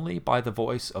 guided only by the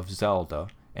voice of Zelda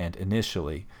and,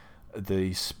 initially,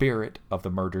 the spirit of the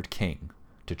murdered king,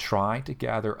 to try to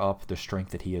gather up the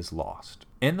strength that he has lost.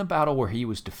 In the battle where he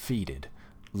was defeated,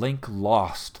 Link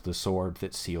lost the sword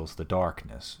that seals the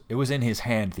darkness. It was in his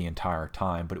hand the entire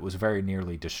time, but it was very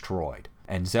nearly destroyed.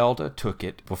 And Zelda took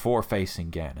it before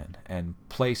facing Ganon and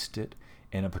placed it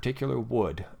in a particular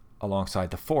wood alongside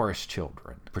the Forest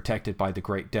Children, protected by the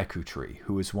Great Deku Tree,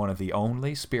 who is one of the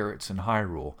only spirits in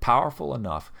Hyrule powerful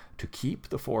enough to keep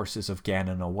the forces of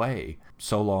Ganon away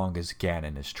so long as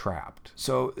Ganon is trapped.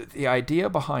 So the idea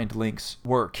behind Link's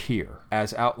work here,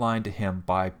 as outlined to him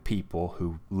by people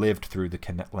who lived through the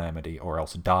calamity or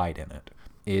else died in it,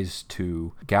 is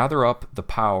to gather up the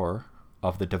power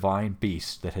of the divine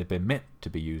beast that had been meant to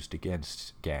be used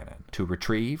against Ganon, to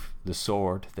retrieve the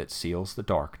sword that seals the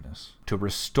darkness, to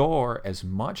restore as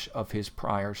much of his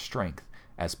prior strength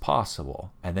as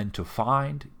possible, and then to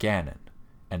find Ganon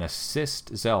and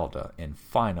assist Zelda in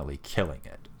finally killing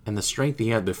it. And the strength he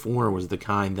had before was the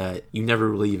kind that you never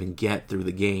really even get through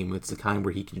the game. It's the kind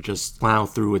where he can just plow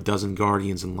through a dozen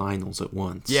Guardians and Lionels at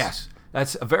once. Yes,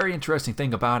 that's a very interesting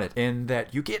thing about it, in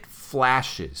that you get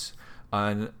flashes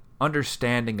on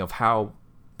understanding of how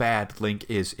bad Link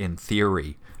is in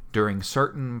theory during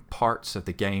certain parts of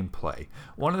the gameplay.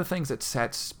 One of the things that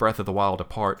sets Breath of the Wild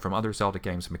apart from other Zelda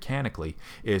games mechanically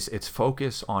is its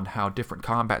focus on how different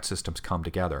combat systems come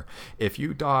together. If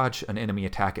you dodge an enemy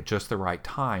attack at just the right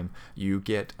time, you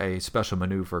get a special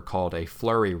maneuver called a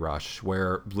flurry rush,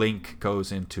 where Link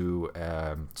goes into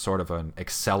sort of an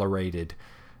accelerated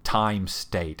time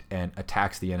state and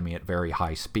attacks the enemy at very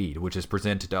high speed, which is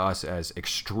presented to us as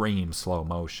extreme slow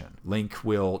motion. Link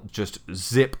will just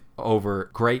zip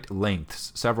over great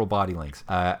lengths, several body lengths,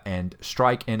 and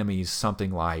strike enemies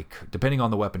something like, depending on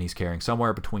the weapon he's carrying,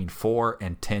 somewhere between 4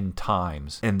 and 10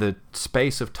 times in the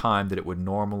space of time that it would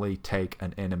normally take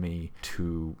an enemy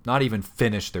to not even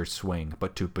finish their swing,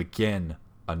 but to begin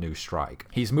a new strike.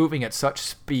 He's moving at such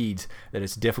speeds that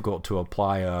it's difficult to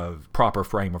apply a proper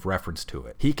frame of reference to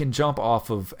it. He can jump off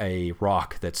of a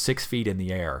rock that's 6 feet in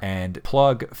the air and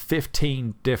plug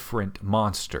 15 different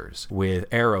monsters with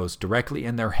arrows directly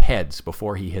in their heads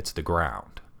before he hits the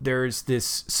ground. There's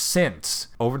this sense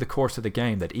over the course of the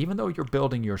game that even though you're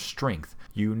building your strength,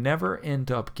 you never end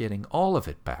up getting all of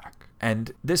it back.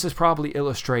 And this is probably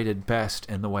illustrated best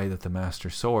in the way that the Master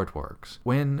Sword works.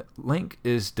 When Link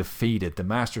is defeated, the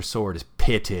Master Sword is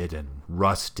pitted and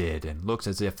rusted and looks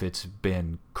as if it's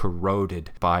been corroded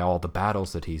by all the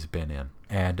battles that he's been in.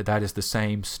 And that is the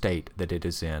same state that it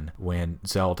is in when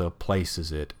Zelda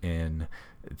places it in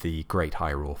the Great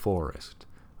Hyrule Forest.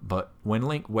 But when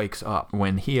Link wakes up,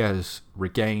 when he has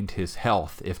regained his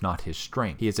health, if not his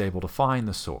strength, he is able to find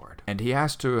the sword. And he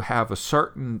has to have a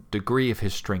certain degree of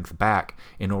his strength back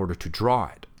in order to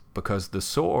draw it, because the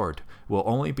sword will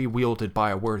only be wielded by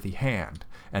a worthy hand.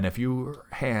 And if your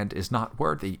hand is not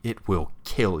worthy, it will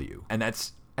kill you. And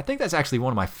I think that's actually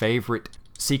one of my favorite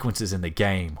sequences in the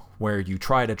game, where you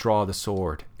try to draw the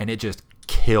sword and it just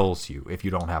kills you if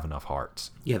you don't have enough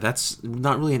hearts. Yeah, that's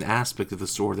not really an aspect of the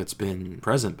sword that's been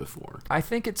present before. I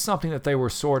think it's something that they were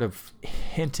sort of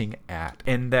hinting at,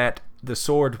 in that the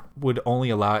sword would only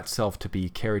allow itself to be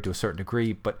carried to a certain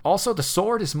degree, but also the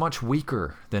sword is much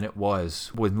weaker than it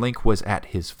was when Link was at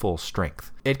his full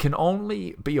strength. It can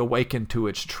only be awakened to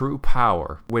its true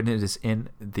power when it is in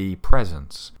the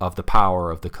presence of the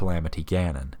power of the Calamity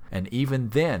Ganon. And even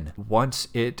then, once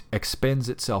it expends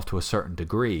itself to a certain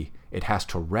degree, it has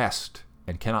to rest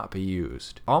and cannot be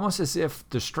used. Almost as if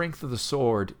the strength of the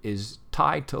sword is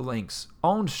tied to Link's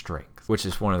own strength, which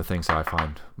is one of the things that I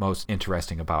find most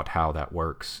interesting about how that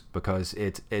works, because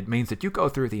it means that you go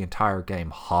through the entire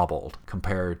game hobbled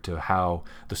compared to how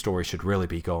the story should really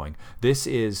be going. This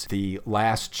is the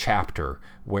last chapter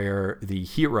where the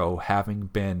hero, having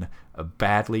been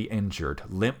badly injured,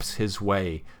 limps his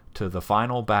way to the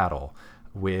final battle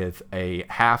with a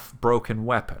half-broken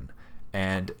weapon,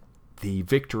 and the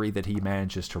victory that he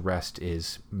manages to wrest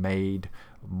is made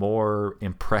more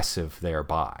impressive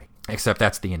thereby. Except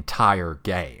that's the entire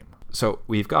game. So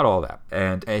we've got all that.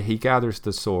 And he gathers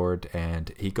the sword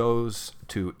and he goes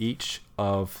to each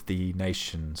of the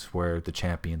nations where the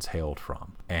champions hailed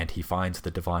from. And he finds the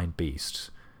divine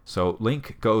beasts. So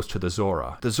Link goes to the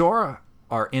Zora. The Zora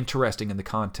are interesting in the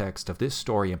context of this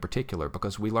story in particular,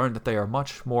 because we learn that they are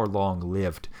much more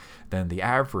long-lived than the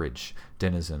average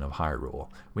denizen of Hyrule.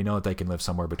 We know that they can live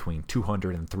somewhere between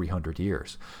 200 and 300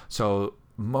 years. So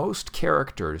most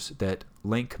characters that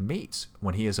Link meets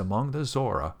when he is among the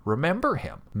Zora remember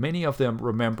him. Many of them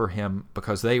remember him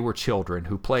because they were children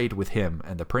who played with him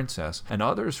and the princess, and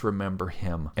others remember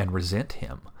him and resent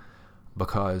him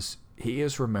because he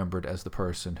is remembered as the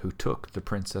person who took the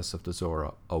princess of the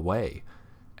Zora away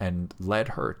and led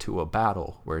her to a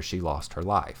battle where she lost her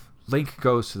life. Link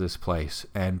goes to this place,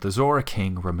 and the Zora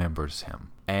King remembers him.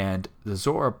 And the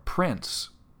Zora Prince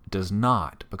does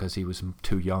not, because he was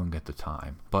too young at the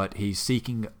time. But he's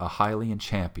seeking a Hylian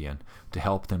champion to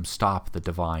help them stop the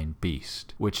divine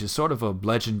beast, which is sort of a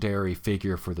legendary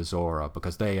figure for the Zora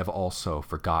because they have also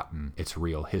forgotten its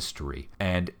real history.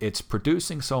 And it's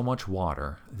producing so much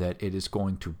water that it is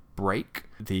going to break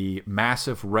the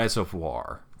massive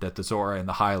reservoir that the Zora and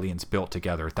the Hylians built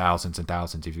together thousands and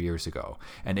thousands of years ago.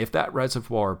 And if that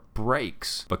reservoir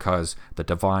breaks, because the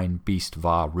divine beast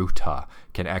Vah Ruta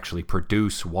can actually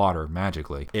produce water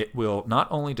magically, it will not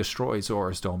only destroy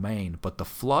Zora's domain, but the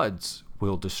floods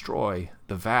will destroy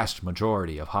the vast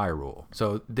majority of Hyrule.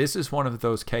 So this is one of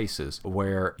those cases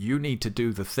where you need to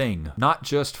do the thing, not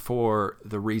just for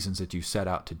the reasons that you set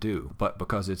out to do, but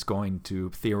because it's going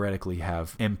to theoretically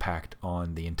have impact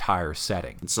on the entire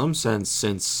setting. In some sense,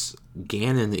 since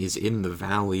Ganon is in the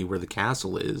valley where the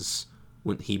castle is,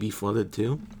 wouldn't he be flooded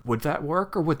too? Would that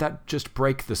work, or would that just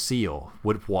break the seal?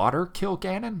 Would water kill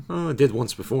Ganon? Oh, it did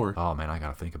once before. Oh man, I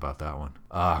gotta think about that one.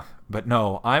 But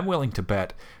no, I'm willing to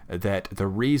bet that the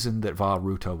reason that Vah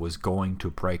Ruta was going to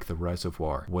break the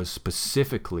reservoir was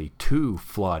specifically to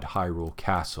flood Hyrule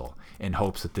Castle in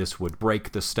hopes that this would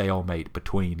break the stalemate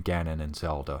between Ganon and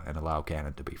Zelda and allow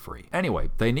Ganon to be free. Anyway,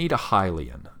 they need a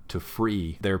Hylian to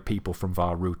free their people from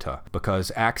Vah Ruta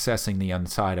because accessing the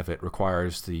inside of it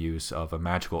requires the use of a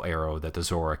magical arrow that the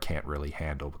Zora can't really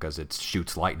handle because it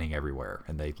shoots lightning everywhere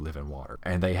and they live in water.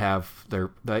 And they have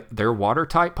their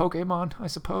water-type Pokemon, I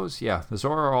suppose. Yeah, the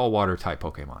Zora are all water-type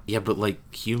Pokemon. Yeah, but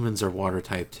like humans are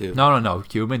water-type too. No.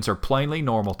 Humans are plainly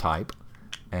normal type.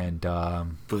 And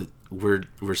but we're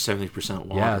 70%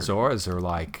 water. Yeah, Zoras are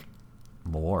like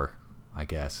more, I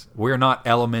guess. We're not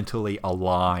elementally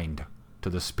aligned to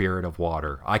the spirit of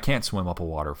water. I can't swim up a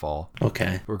waterfall.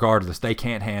 Okay. Regardless, they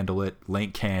can't handle it.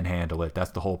 Link can handle it.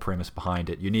 That's the whole premise behind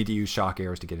it. You need to use shock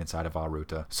arrows to get inside of Vah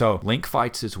Ruta. So Link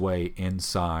fights his way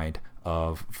inside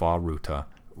of Vah Ruta,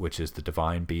 which is the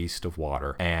divine beast of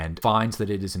water, and finds that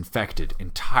it is infected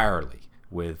entirely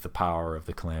with the power of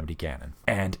the Calamity Ganon.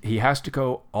 And he has to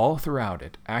go all throughout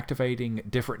it, activating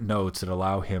different nodes that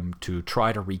allow him to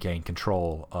try to regain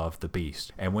control of the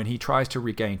beast. And when he tries to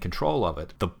regain control of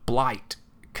it, the blight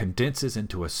condenses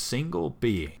into a single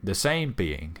being, the same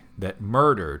being that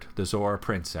murdered the Zora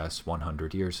princess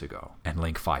 100 years ago. And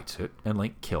Link fights it, and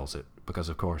Link kills it, because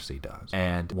of course he does.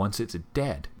 And once it's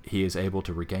dead, he is able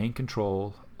to regain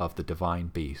control of the divine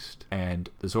beast. And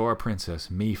the Zora princess,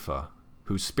 Mipha,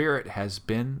 whose spirit has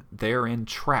been therein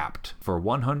trapped for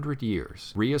 100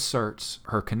 years, reasserts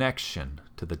her connection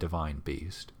to the divine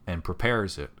beast and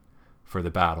prepares it for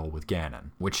the battle with Ganon,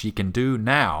 which she can do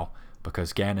now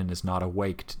because Ganon is not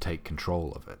awake to take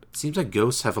control of it. It seems like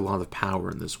ghosts have a lot of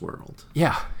power in this world.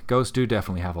 Yeah, ghosts do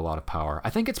definitely have a lot of power. I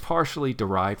think it's partially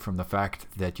derived from the fact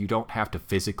that you don't have to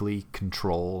physically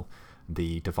control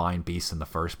the divine beasts in the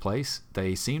first place.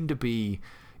 They seem to be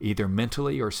either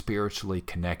mentally or spiritually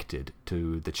connected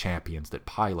to the champions that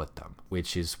pilot them,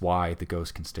 which is why the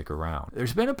ghost can stick around.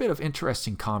 There's been a bit of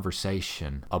interesting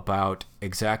conversation about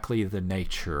exactly the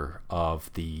nature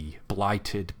of the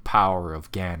blighted power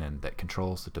of Ganon that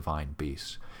controls the divine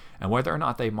beasts, and whether or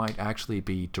not they might actually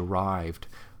be derived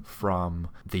from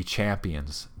the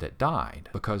champions that died.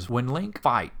 Because when Link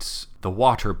fights the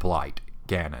water blight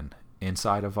Ganon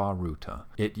inside of Vah Ruta,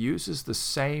 it uses the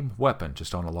same weapon,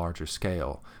 just on a larger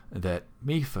scale, that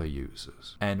Mipha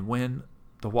uses. And when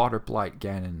the water blight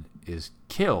Ganon is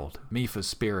killed, Mipha's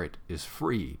spirit is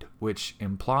freed, which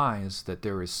implies that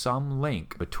there is some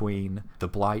link between the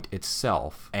blight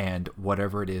itself and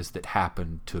whatever it is that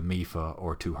happened to Mipha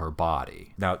or to her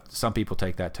body. Now, some people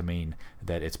take that to mean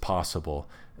that it's possible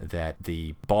that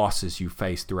the bosses you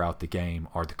face throughout the game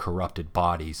are the corrupted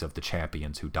bodies of the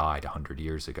champions who died 100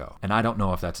 years ago. And I don't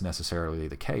know if that's necessarily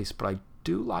the case, but I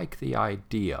do like the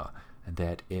idea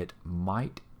that it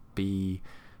might be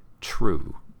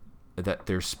true that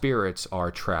their spirits are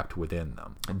trapped within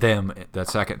them. The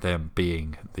second them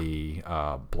being the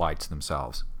blights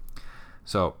themselves.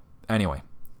 So, anyway,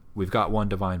 we've got one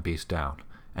divine beast down,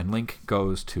 and Link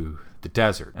goes to the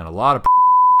desert, and a lot of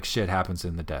shit happens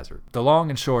in the desert. The long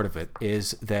and short of it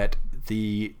is that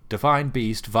the divine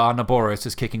beast Va Naboris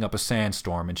is kicking up a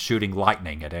sandstorm and shooting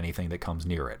lightning at anything that comes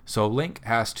near it. So Link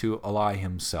has to ally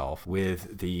himself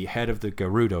with the head of the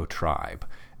Gerudo tribe,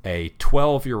 a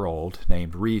 12-year-old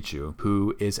named Riju,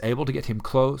 who is able to get him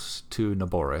close to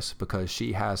Naboris because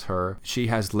she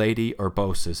has Lady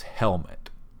Urbosa's helmet,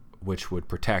 which would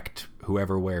protect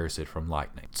whoever wears it from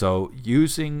lightning. So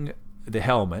using the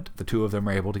helmet, the two of them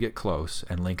are able to get close,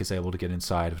 and Link is able to get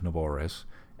inside of Naboris,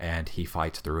 and he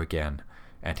fights through again,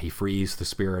 and he frees the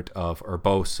spirit of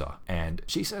Urbosa. And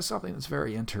she says something that's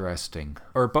very interesting.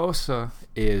 Urbosa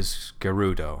is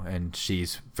Gerudo, and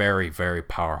she's very, very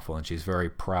powerful, and she's very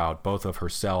proud both of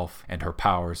herself and her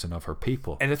powers and of her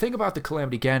people. And the thing about the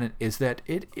Calamity Ganon is that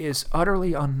it is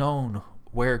utterly unknown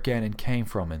where Ganon came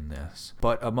from in this.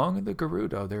 But among the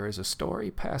Gerudo, there is a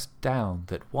story passed down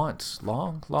that once,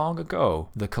 long, long ago,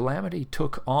 the Calamity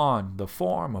took on the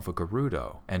form of a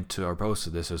Gerudo. And to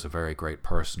Urbosa, this is a very great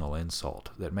personal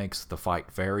insult that makes the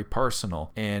fight very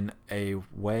personal in a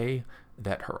way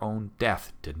that her own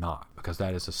death did not, because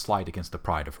that is a slight against the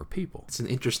pride of her people. It's an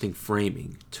interesting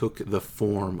framing. Took the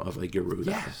form of a Gerudo.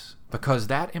 Yes, because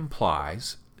that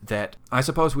implies that, I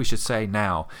suppose we should say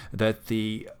now, that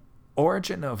the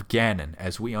origin of Ganon,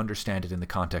 as we understand it in the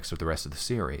context of the rest of the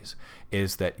series,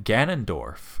 is that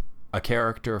Ganondorf, a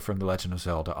character from The Legend of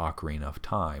Zelda Ocarina of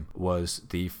Time, was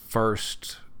the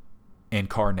first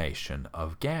incarnation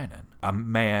of Ganon. A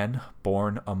man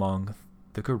born among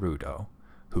the Gerudo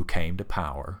who came to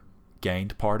power,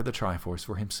 gained part of the Triforce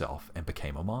for himself, and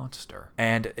became a monster.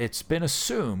 And it's been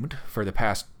assumed for the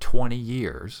past 20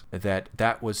 years that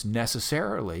that was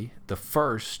necessarily the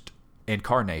first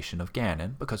incarnation of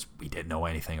Ganon, because we didn't know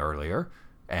anything earlier,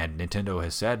 and Nintendo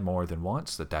has said more than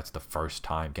once that that's the first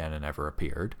time Ganon ever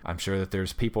appeared. I'm sure that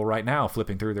there's people right now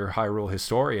flipping through their Hyrule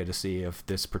Historia to see if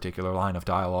this particular line of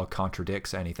dialogue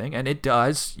contradicts anything, and it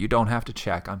does. You don't have to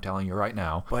check, I'm telling you right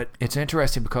now. But it's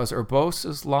interesting because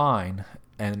Urbosa's line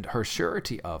and her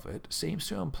surety of it seems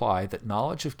to imply that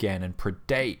knowledge of Ganon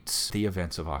predates the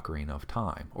events of Ocarina of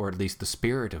Time, or at least the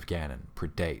spirit of Ganon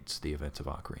predates the events of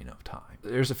Ocarina of Time.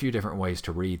 There's a few different ways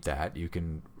to read that. You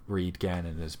can read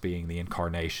Ganon as being the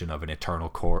incarnation of an eternal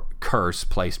curse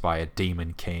placed by a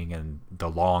demon king in the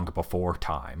long before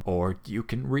time, or you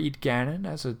can read Ganon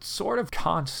as a sort of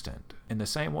constant, in the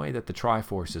same way that the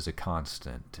Triforce is a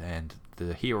constant, and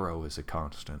the hero is a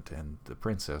constant, and the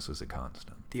princess is a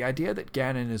constant. The idea that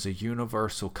Ganon is a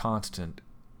universal constant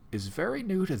is very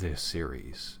new to this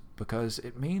series, because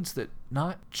it means that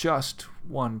not just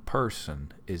one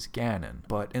person is Ganon,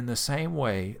 but in the same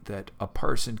way that a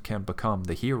person can become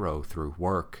the hero through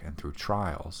work and through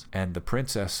trials, and the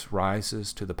princess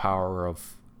rises to the power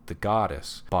of the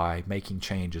goddess by making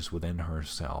changes within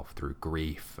herself through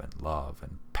grief and love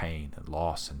and pain and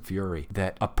loss and fury,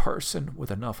 that a person with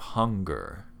enough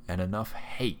hunger and enough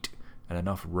hate and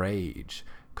enough rage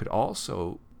could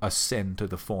also ascend to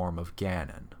the form of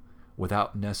Ganon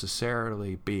without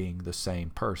necessarily being the same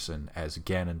person as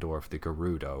Ganondorf the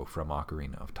Gerudo from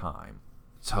Ocarina of Time.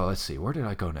 So let's see, where did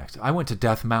I go next? I went to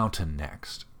Death Mountain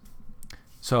next.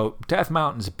 So Death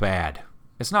Mountain's bad.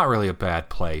 It's not really a bad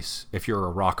place. If you're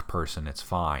a rock person, it's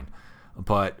fine.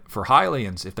 But for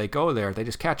Hylians, if they go there, they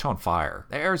just catch on fire.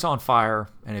 The air's on fire,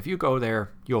 and if you go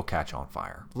there, you'll catch on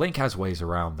fire. Link has ways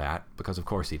around that, because of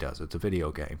course he does. It's a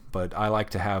video game. But I like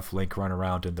to have Link run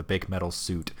around in the big metal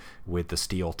suit with the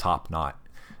steel top knot,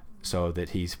 so that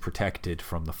he's protected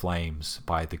from the flames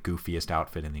by the goofiest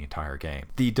outfit in the entire game.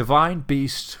 The divine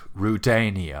beast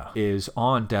Rudania is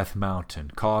on Death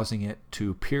Mountain, causing it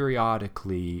to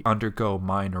periodically undergo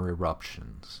minor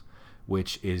eruptions,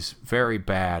 which is very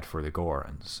bad for the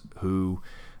Gorons, who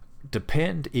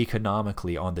depend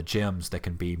economically on the gems that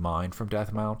can be mined from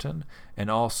Death Mountain,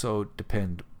 and also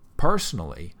depend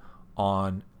personally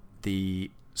on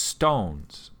the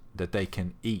stones that they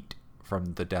can eat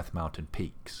from the Death Mountain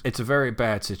peaks. It's a very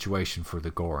bad situation for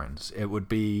the Gorons. It would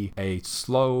be a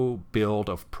slow build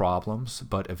of problems,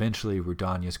 but eventually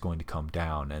Rudania is going to come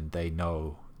down, and they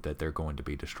know that they're going to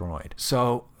be destroyed.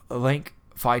 So Link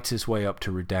fights his way up to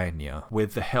Rudania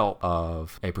with the help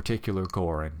of a particular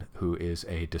Goron who is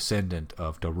a descendant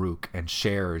of Daruk and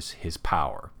shares his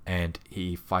power. And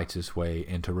he fights his way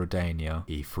into Rudania.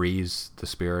 He frees the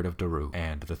spirit of Daruk,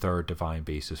 and the third divine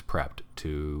beast is prepped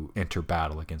to enter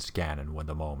battle against Ganon when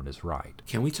the moment is right.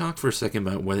 Can we talk for a second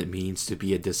about what it means to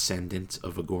be a descendant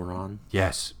of a Goron?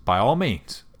 Yes, by all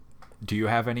means. Do you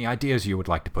have any ideas you would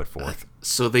like to put forth?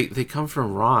 So they come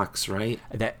from rocks, right?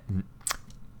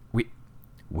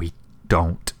 We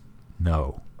don't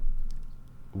know.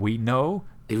 We know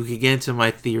If we could get into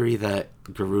my theory that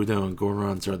Gerudo and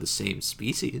Gorons are the same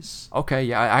species. Okay,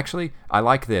 yeah, actually, I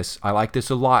like this. I like this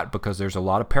a lot because there's a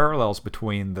lot of parallels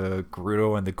between the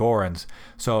Gerudo and the Gorons.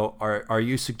 So are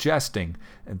you suggesting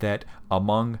that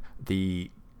among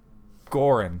the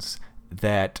Gorons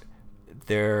that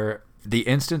the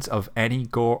instance of any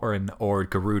Goron or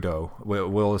Gerudo,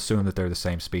 we'll assume that they're the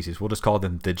same species. We'll just call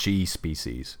them the G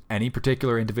species. Any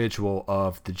particular individual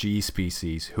of the G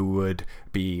species who would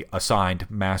be assigned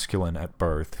masculine at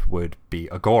birth would be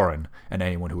a Goron, and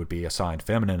anyone who would be assigned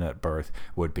feminine at birth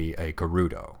would be a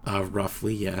Gerudo.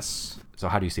 Roughly, yes. So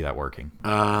how do you see that working?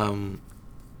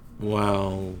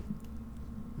 Well,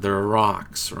 they're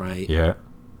rocks, right? Yeah.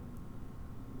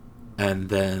 And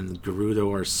then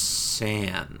Gerudo are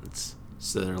sand,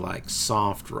 so they're like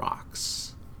soft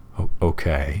rocks. Oh,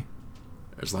 okay.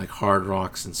 There's like hard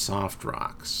rocks and soft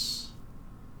rocks.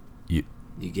 You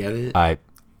get it? I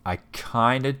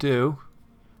kind of do.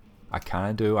 I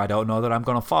don't know that I'm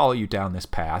going to follow you down this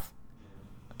path.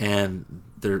 And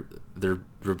they're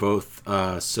both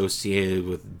associated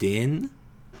with Din.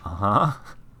 Uh-huh.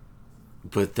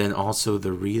 But then also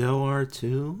the Rito are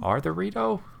too. Are the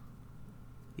Rito?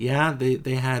 Yeah,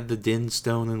 they had the Din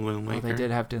Stone in Wind Waker. Oh, they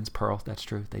did have Din's Pearl. That's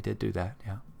true. They did do that,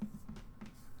 yeah.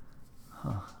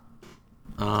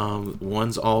 Huh.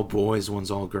 One's all boys, one's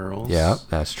all girls. Yeah,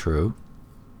 that's true.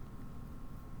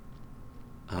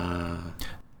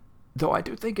 Though I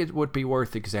do think it would be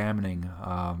worth examining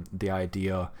the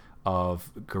idea of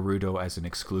Gerudo as an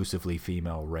exclusively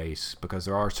female race, because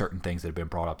there are certain things that have been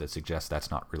brought up that suggest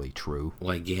that's not really true.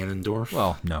 Like Ganondorf?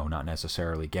 Well, no, not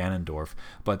necessarily Ganondorf,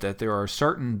 but that there are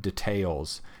certain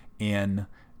details in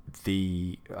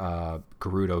the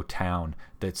Gerudo town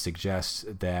that suggests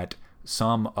that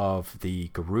some of the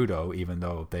Gerudo, even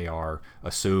though they are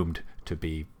assumed to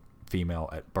be female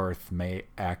at birth, may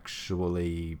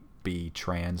actually be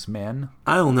trans men.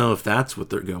 I don't know if that's what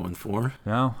they're going for.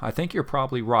 No, I think you're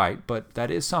probably right, but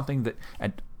that is something that,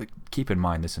 and keep in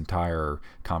mind, this entire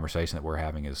conversation that we're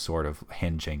having is sort of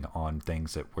hinging on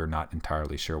things that we're not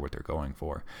entirely sure what they're going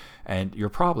for. And you're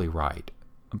probably right,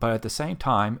 but at the same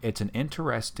time, it's an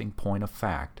interesting point of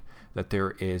fact that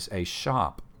there is a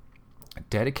shop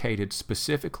dedicated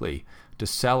specifically to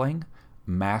selling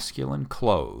masculine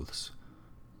clothes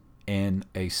in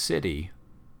a city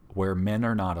where men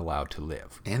are not allowed to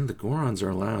live. And the Gorons are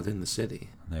allowed in the city.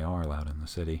 They are allowed in the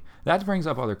city. That brings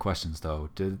up other questions, though.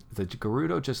 Did the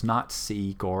Gerudo just not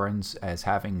see Gorons as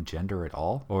having gender at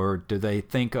all? Or do they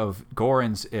think of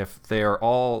Gorons if they're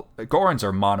all... Gorons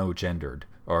are monogendered,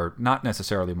 or not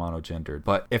necessarily monogendered,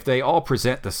 but if they all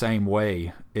present the same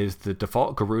way, is the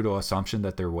default Gerudo assumption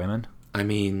that they're women? I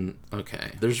mean,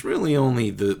 okay. There's really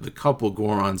only the couple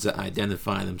Gorons that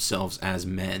identify themselves as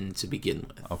men to begin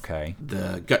with. Okay.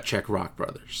 The Gut Check Rock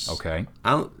Brothers. Okay.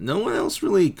 No one else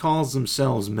really calls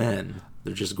themselves men.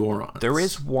 They're just Gorons. There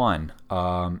is one,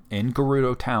 in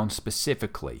Gerudo Town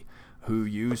specifically, who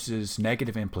uses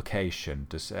negative implication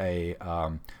to say,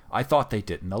 I thought they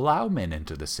didn't allow men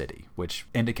into the city, which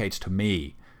indicates to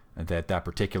me that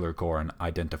particular Goron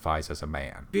identifies as a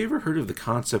man. Have you ever heard of the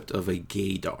concept of a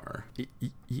gaydar?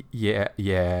 Yeah.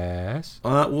 Yes.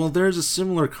 Well, there's a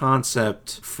similar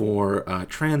concept for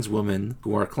trans women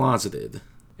who are closeted.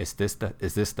 Is this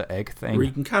the egg thing? Where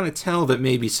you can kind of tell that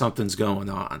maybe something's going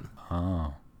on.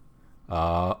 Oh,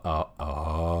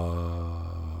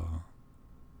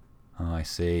 I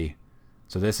see.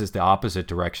 So this is the opposite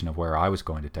direction of where I was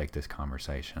going to take this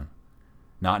conversation.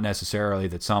 Not necessarily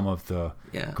that some of the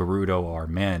Gerudo are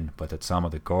men, but that some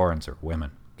of the Gorons are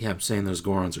women. Yeah, I'm saying those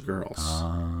Gorons are girls.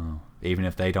 Oh, even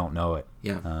if they don't know it.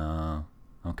 Yeah.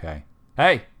 Okay.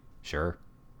 Hey, sure.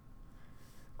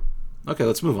 Okay,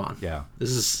 let's move on. Yeah. This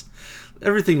is...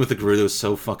 Everything with the Gerudo is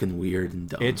so fucking weird and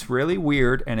dumb. It's really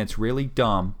weird, and it's really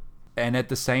dumb. And at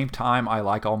the same time, I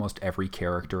like almost every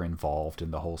character involved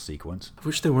in the whole sequence. I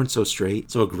wish they weren't so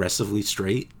straight, so aggressively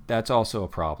straight. That's also a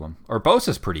problem.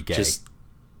 Urbosa's pretty gay.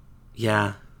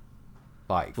 Yeah.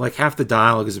 Like half the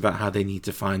dialogue is about how they need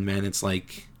to find men. It's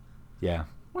like... Yeah.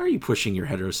 Why are you pushing your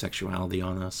heterosexuality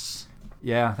on us?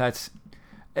 Yeah, that's...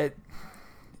 it.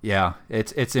 Yeah,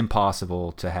 it's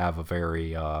impossible to have a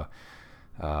very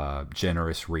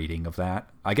generous reading of that.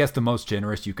 I guess the most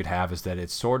generous you could have is that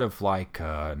it's sort of like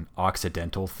an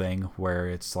Occidental thing where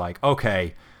it's like,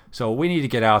 okay, so we need to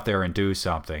get out there and do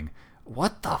something.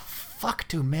 What the fuck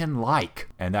do men like?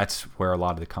 And that's where a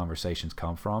lot of the conversations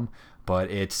come from.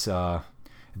 But it's the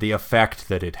effect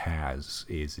that it has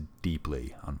is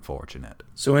deeply unfortunate.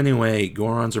 So anyway,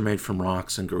 Gorons are made from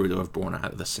rocks and Gerudo are born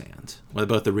out of the sand. What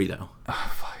about the Rito?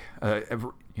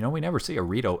 We never see a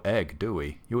Rito egg, do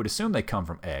we? You would assume they come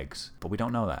from eggs, but we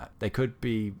don't know that. They could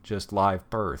be just live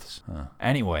births.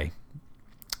 Anyway,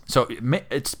 so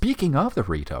speaking of the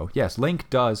Rito, yes, Link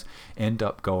does end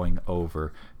up going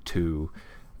over to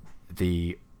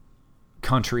the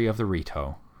country of the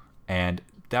Rito, and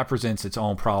that presents its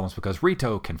own problems because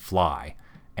Rito can fly,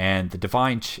 and the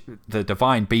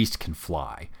divine beast can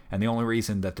fly, and the only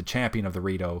reason that the champion of the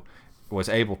Rito was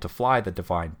able to fly the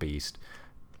divine beast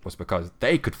was because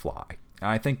they could fly. And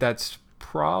I think that's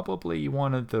probably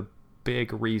one of the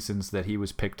big reasons that he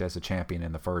was picked as a champion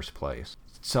in the first place.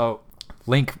 So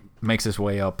Link makes his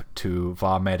way up to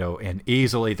Va Meadow in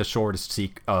easily the shortest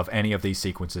of any of these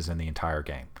sequences in the entire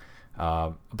game.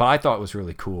 But I thought it was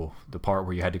really cool, the part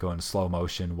where you had to go in slow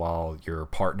motion while your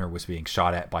partner was being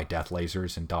shot at by death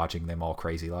lasers and dodging them all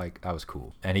crazy like. That was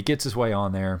cool. And he gets his way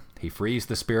on there. He frees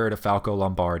the spirit of Falco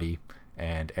Lombardi,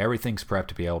 and everything's prepped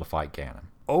to be able to fight Ganon.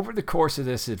 Over the course of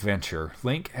this adventure,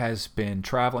 Link has been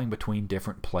traveling between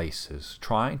different places,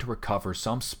 trying to recover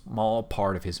some small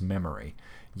part of his memory,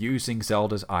 using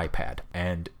Zelda's iPad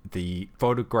and the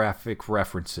photographic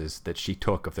references that she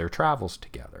took of their travels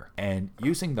together. And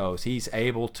using those, he's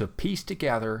able to piece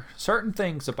together certain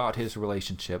things about his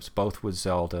relationships, both with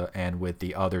Zelda and with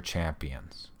the other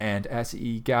champions. And as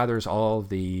he gathers all of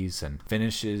these and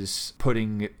finishes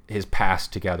putting his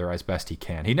past together as best he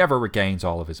can, he never regains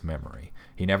all of his memory.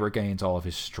 He never gains all of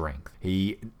his strength.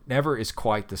 He never is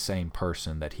quite the same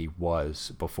person that he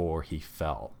was before he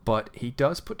fell. But he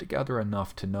does put together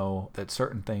enough to know that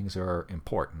certain things are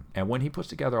important. And when he puts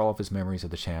together all of his memories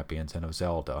of the champions and of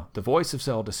Zelda, the voice of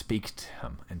Zelda speaks to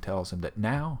him and tells him that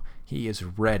now he is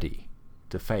ready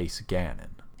to face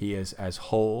Ganon. He is as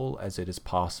whole as it is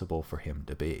possible for him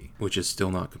to be. Which is still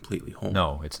not completely whole.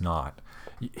 No, it's not.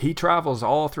 He travels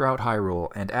all throughout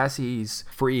Hyrule, and as he's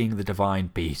freeing the divine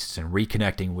beasts and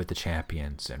reconnecting with the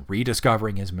champions and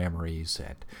rediscovering his memories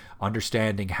and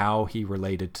understanding how he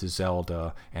related to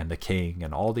Zelda and the king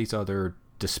and all these other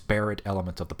disparate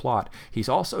elements of the plot, he's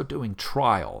also doing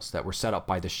trials that were set up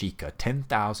by the Sheikah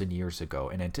 10,000 years ago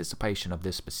in anticipation of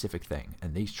this specific thing.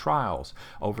 And these trials,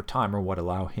 over time, are what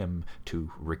allow him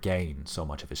to regain so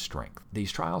much of his strength.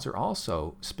 These trials are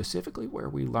also specifically where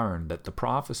we learn that the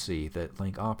prophecy that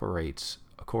Link operates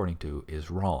according to is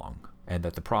wrong, and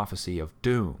that the prophecy of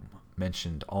doom,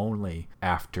 mentioned only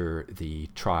after the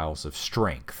trials of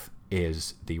strength,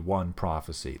 is the one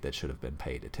prophecy that should have been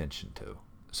paid attention to.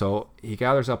 So he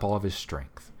gathers up all of his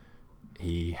strength.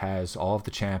 He has all of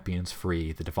the champions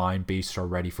free, the divine beasts are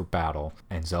ready for battle,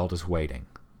 and Zelda's waiting.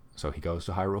 So he goes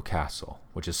to Hyrule Castle,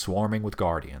 which is swarming with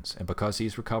guardians, and because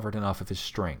he's recovered enough of his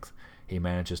strength, he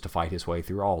manages to fight his way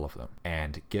through all of them,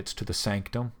 and gets to the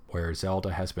sanctum, where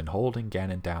Zelda has been holding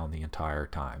Ganon down the entire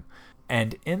time.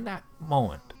 And in that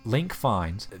moment, Link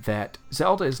finds that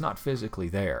Zelda is not physically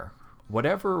there.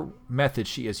 Whatever method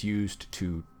she has used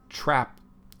to trap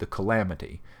the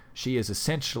calamity, she is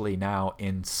essentially now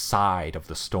inside of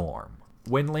the storm.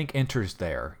 When Link enters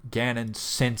there, Ganon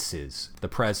senses the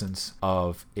presence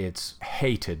of its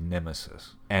hated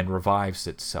nemesis and revives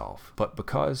itself. But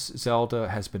because Zelda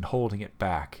has been holding it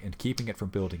back and keeping it from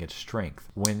building its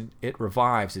strength, when it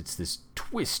revives, it's this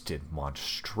twisted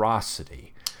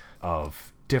monstrosity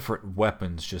of different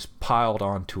weapons just piled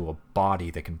onto a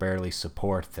body that can barely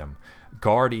support them.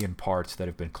 Guardian parts that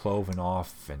have been cloven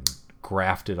off and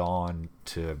grafted on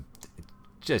to,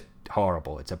 just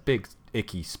horrible. It's a big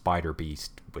icky spider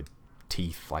beast with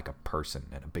teeth like a person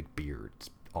and a big beard. It's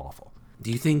awful.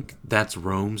 Do you think that's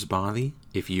Rome's body,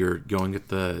 if you're going with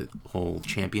the whole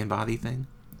champion body thing?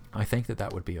 I think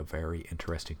that would be a very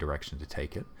interesting direction to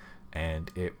take it,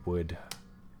 and it would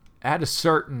add a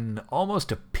certain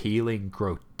almost appealing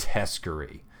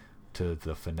grotesquerie to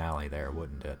the finale there,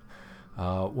 wouldn't it?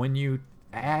 When you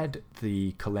add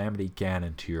the Calamity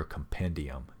Ganon to your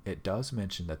compendium, it does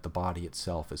mention that the body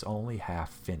itself is only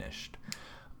half finished.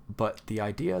 But the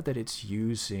idea that it's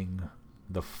using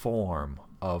the form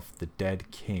of the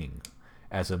dead king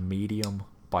as a medium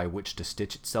by which to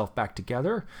stitch itself back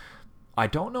together, I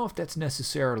don't know if that's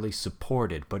necessarily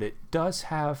supported, but it does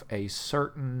have a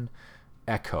certain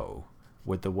echo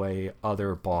with the way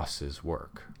other bosses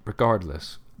work.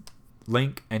 Regardless,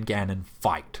 Link and Ganon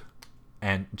fight.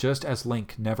 And just as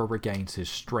Link never regains his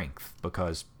strength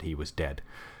because he was dead,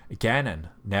 Ganon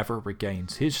never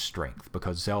regains his strength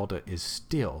because Zelda is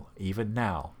still, even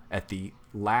now, at the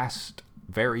last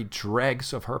very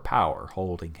dregs of her power,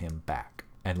 holding him back.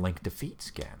 And Link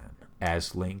defeats Ganon,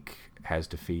 as Link has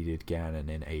defeated Ganon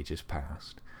in ages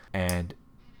past. And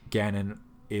Ganon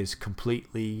is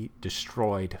completely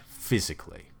destroyed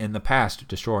physically. In the past,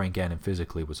 destroying Ganon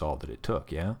physically was all that it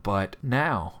took, yeah? But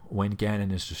now, when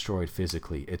Ganon is destroyed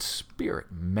physically, its spirit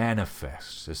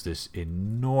manifests as this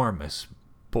enormous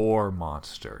boar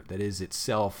monster that is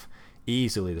itself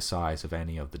easily the size of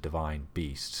any of the divine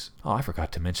beasts. Oh, I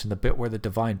forgot to mention the bit where the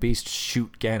divine beasts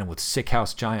shoot Ganon with sick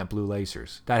house giant blue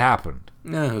lasers. That happened.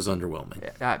 No, it was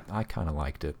underwhelming. I kind of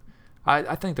liked it.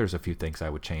 I think there's a few things I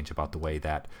would change about the way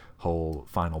that whole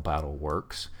final battle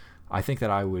works. I think that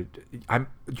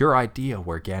your idea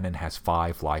where Ganon has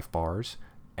 5 life bars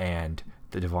and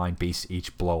the divine beasts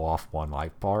each blow off 1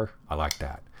 life bar, I like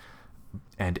that.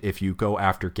 And if you go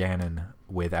after Ganon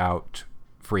without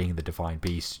freeing the divine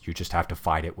beast, you just have to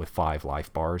fight it with 5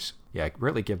 life bars. Yeah,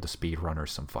 really give the speedrunners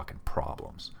some fucking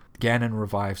problems. Ganon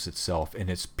revives itself in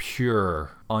its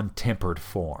pure, untempered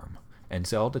form, and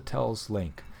Zelda tells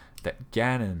Link that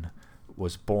Ganon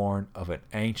was born of an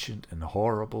ancient and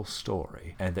horrible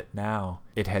story, and that now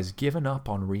it has given up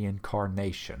on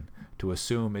reincarnation to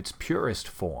assume its purest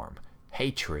form,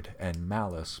 hatred and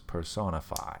malice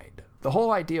personified. The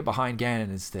whole idea behind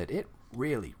Ganon is that it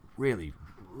really, really,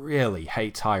 really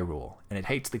hates Hyrule, and it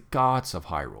hates the gods of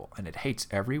Hyrule, and it hates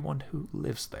everyone who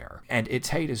lives there. And its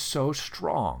hate is so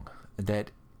strong that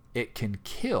it can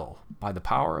kill by the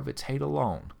power of its hate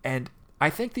alone. And I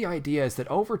think the idea is that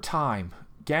over time,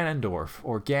 Ganondorf,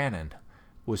 or Ganon,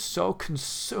 was so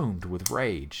consumed with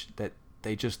rage that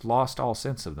they just lost all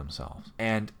sense of themselves.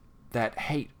 And that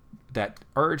hate, that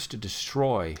urge to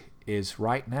destroy, is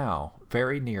right now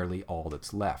very nearly all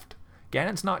that's left.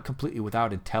 Ganon's not completely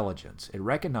without intelligence. It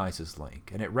recognizes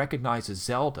Link, and it recognizes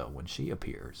Zelda when she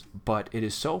appears. But it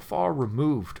is so far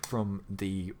removed from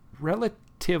the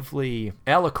relatively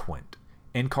eloquent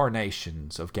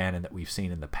incarnations of Ganon that we've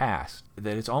seen in the past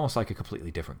that it's almost like a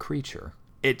completely different creature.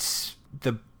 It's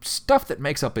the stuff that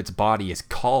makes up its body is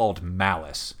called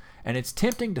malice, and it's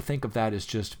tempting to think of that as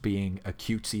just being a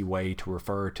cutesy way to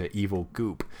refer to evil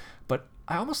goop. But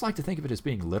I almost like to think of it as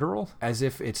being literal, as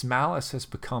if its malice has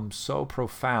become so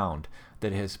profound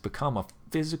that it has become a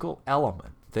physical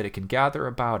element that it can gather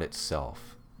about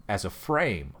itself as a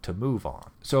frame to move on.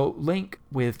 So Link,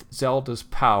 with Zelda's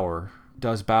power,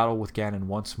 does battle with Ganon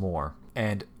once more,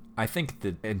 and I think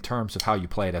that in terms of how you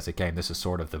play it as a game, this is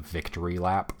sort of the victory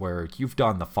lap, where you've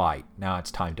done the fight, now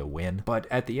it's time to win. But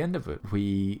at the end of it,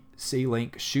 we see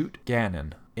Link shoot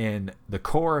Ganon in the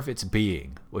core of its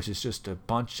being, which is just a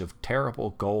bunch of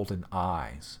terrible golden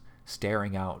eyes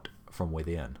staring out from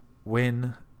within.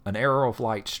 When an arrow of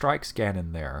light strikes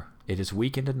Ganon there, it is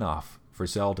weakened enough for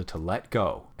Zelda to let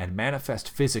go and manifest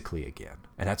physically again.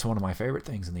 And that's one of my favorite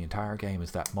things in the entire game,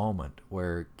 is that moment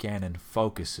where Ganon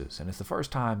focuses. And it's the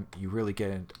first time you really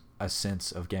get a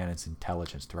sense of Ganon's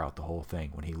intelligence throughout the whole thing,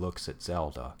 when he looks at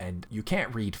Zelda. And you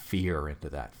can't read fear into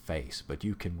that face, but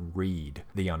you can read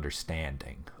the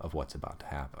understanding of what's about to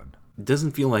happen. It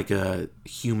doesn't feel like a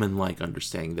human-like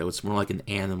understanding, though. It's more like an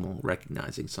animal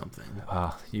recognizing something.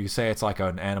 You say it's like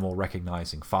an animal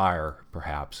recognizing fire,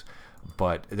 perhaps.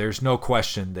 But there's no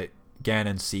question that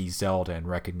Ganon sees Zelda and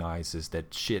recognizes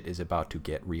that shit is about to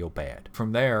get real bad.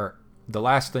 From there, the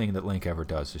last thing that Link ever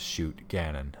does is shoot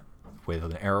Ganon with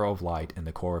an arrow of light in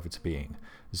the core of its being.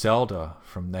 Zelda,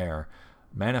 from there,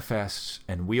 manifests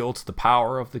and wields the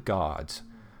power of the gods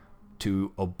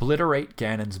to obliterate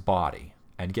Ganon's body.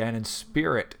 And Ganon's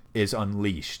spirit is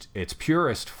unleashed, its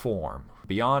purest form,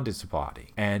 beyond its body.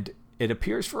 And it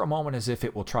appears for a moment as if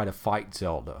it will try to fight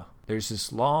Zelda. There's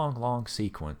this long, long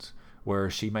sequence where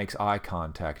she makes eye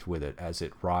contact with it as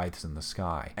it writhes in the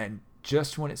sky. And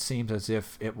just when it seems as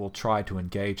if it will try to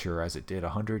engage her as it did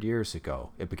 100 years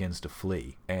ago, it begins to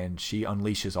flee. And she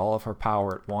unleashes all of her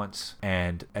power at once.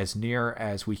 And as near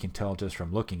as we can tell just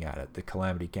from looking at it, the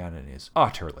Calamity Ganon is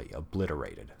utterly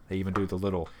obliterated. They even do the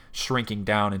little shrinking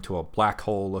down into a black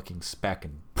hole-looking speck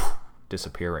and poof,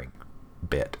 disappearing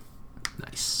bit.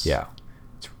 Nice. Yeah.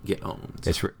 Get owned.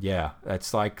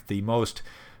 That's like the most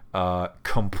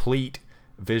complete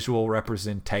visual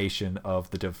representation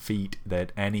of the defeat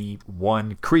that any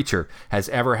one creature has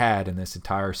ever had in this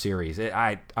entire series.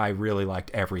 I really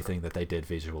liked everything that they did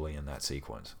visually in that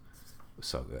sequence. It was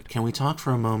so good. Can we talk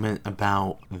for a moment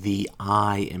about the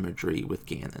eye imagery with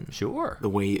Ganon? Sure. The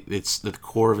way it's the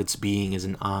core of its being is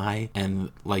an eye,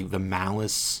 and like the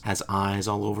malice has eyes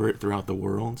all over it throughout the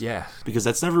world. Yeah. Because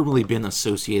that's never really been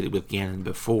associated with Ganon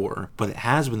before, but it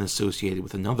has been associated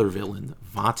with another villain,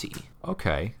 Vati.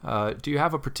 Okay. Do you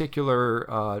have a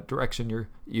particular direction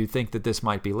you think that this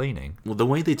might be leaning? Well, the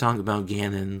way they talk about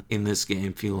Ganon in this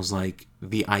game feels like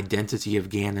the identity of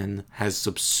Ganon has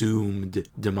subsumed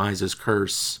Demise's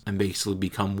curse and basically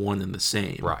become one and the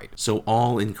same. Right. So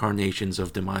all incarnations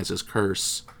of Demise's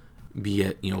curse, be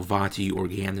it, Vati or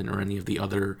Ganon or any of the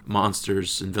other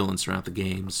monsters and villains throughout the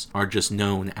games, are just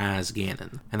known as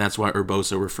Ganon. And that's why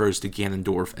Urbosa refers to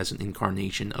Ganondorf as an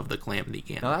incarnation of the Calamity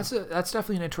Ganon. Now, that's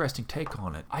definitely an interesting take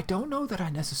on it. I don't know that I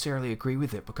necessarily agree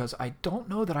with it, because I don't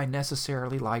know that I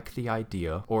necessarily like the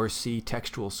idea or see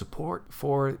textual support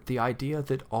for the idea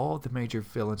that all the major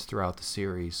villains throughout the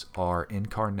series are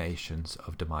incarnations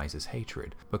of Demise's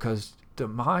hatred. Because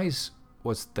Demise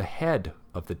was the head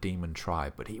of the demon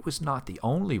tribe, but he was not the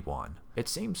only one. It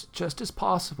seems just as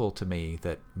possible to me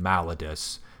that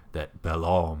Maladus, that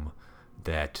Belom,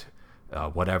 that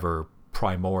whatever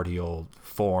primordial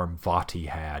form Vati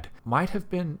had, might have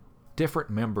been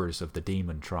different members of the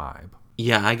demon tribe.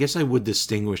 Yeah, I guess I would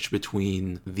distinguish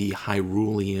between the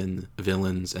Hyrulean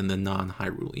villains and the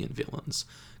non-Hyrulean villains,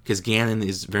 because Ganon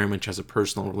is very much has a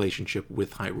personal relationship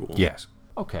with Hyrule. Yes.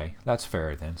 Okay, that's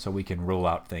fair then. So we can rule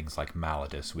out things like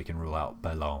Maladus, we can rule out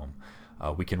Belom,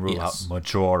 we can rule out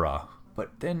Majora.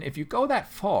 But then if you go that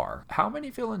far, how many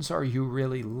villains are you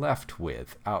really left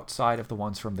with outside of the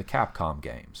ones from the Capcom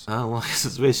games? Well, I guess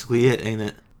that's basically it, ain't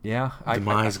it? Yeah.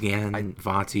 Demise, Ganon,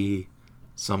 Vati,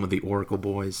 some of the Oracle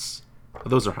boys.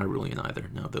 Those are Hyrulean either.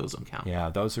 No, those don't count. Yeah,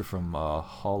 those are from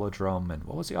Holodrum, and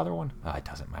what was the other one? It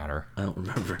doesn't matter. I don't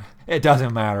remember. It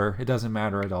doesn't matter. It doesn't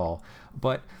matter at all.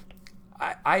 But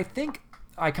I think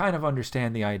I kind of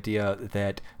understand the idea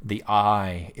that the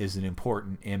eye is an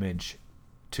important image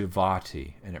to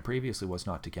Vati, and it previously was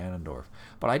not to Ganondorf.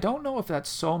 But I don't know if that's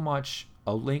so much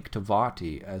a link to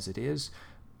Vati as it is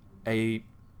a...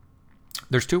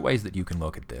 There's two ways that you can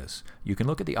look at this. You can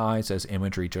look at the eyes as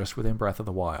imagery just within Breath of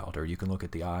the Wild, or you can look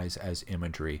at the eyes as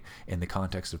imagery in the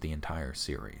context of the entire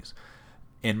series.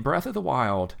 In Breath of the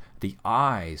Wild, the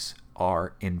eyes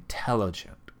are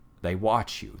intelligent. They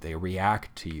watch you. They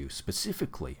react to you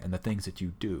specifically and the things that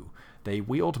you do. They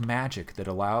wield magic that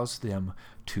allows them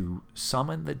to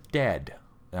summon the dead,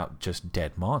 not just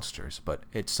dead monsters, but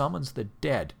it summons the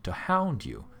dead to hound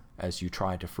you as you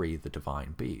try to free the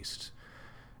divine beasts.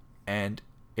 And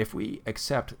if we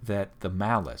accept that the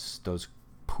malice, those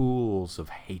pools of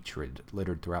hatred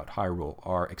littered throughout Hyrule,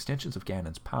 are extensions of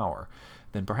Ganon's power,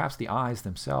 then perhaps the eyes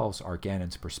themselves are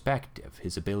Ganon's perspective,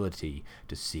 his ability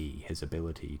to see, his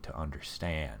ability to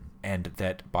understand, and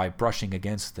that by brushing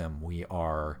against them, we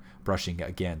are brushing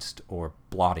against or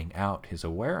blotting out his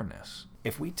awareness.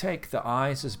 If we take the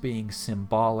eyes as being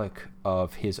symbolic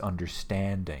of his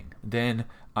understanding, then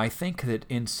I think that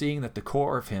in seeing that the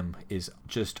core of him is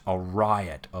just a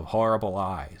riot of horrible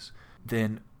eyes,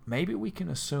 then maybe we can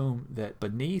assume that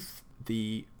beneath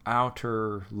the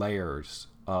outer layers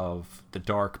of the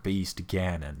dark beast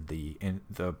Ganon,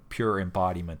 the pure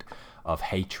embodiment of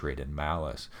hatred and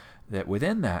malice, that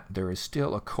within that there is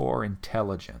still a core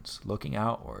intelligence looking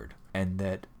outward, and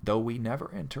that though we never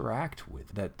interact with,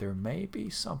 that there may be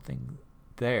something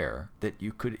there that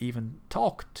you could even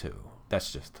talk to.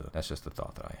 That's just the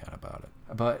thought that I had about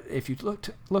it. But if you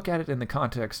look at it in the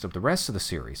context of the rest of the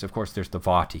series, of course, there's the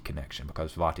Vati connection,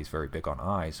 because Vati's very big on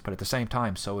eyes. But at the same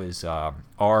time, so is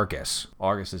Argus.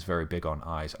 Argus is very big on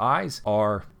eyes. Eyes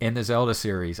are, in the Zelda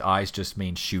series, eyes just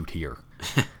mean shoot here.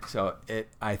 So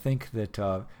I think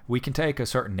that we can take a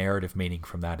certain narrative meaning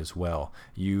from that as well.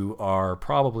 You are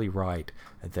probably right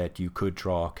that you could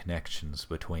draw connections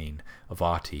between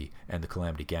Vati and the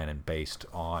Calamity Ganon based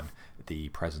on the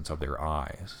presence of their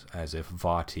eyes, as if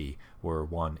Vati were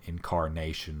one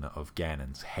incarnation of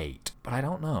Ganon's hate. But I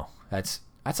don't know. That's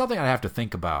something I'd have to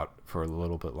think about for a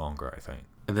little bit longer, I think.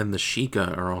 And then the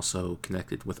Sheikah are also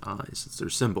connected with eyes. It's their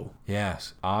symbol.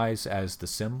 Yes, eyes as the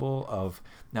symbol of...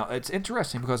 Now, it's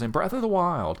interesting because in Breath of the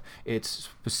Wild, it's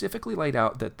specifically laid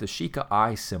out that the Sheikah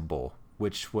eye symbol,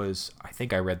 which was, I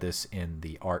think I read this in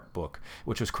the art book,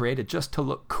 which was created just to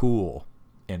look cool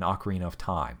in Ocarina of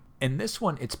Time. In this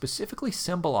one, it specifically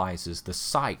symbolizes the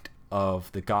sight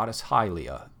of the goddess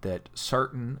Hylia that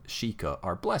certain Sheikah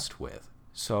are blessed with.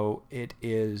 So it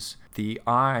is the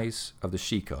eyes of the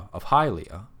Sheikah of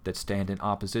Hylia that stand in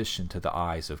opposition to the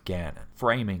eyes of Ganon,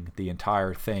 framing the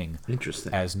entire thing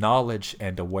as knowledge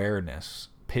and awareness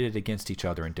pitted against each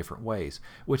other in different ways,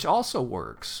 which also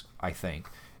works, I think,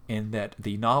 in that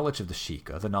the knowledge of the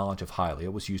Sheikah, the knowledge of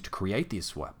Hylia, was used to create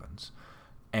these weapons,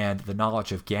 and the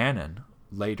knowledge of Ganon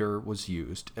later was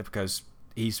used because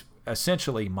he's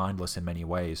essentially mindless in many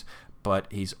ways, but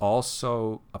he's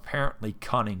also apparently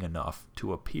cunning enough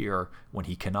to appear when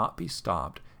he cannot be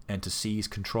stopped and to seize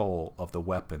control of the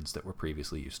weapons that were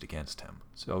previously used against him.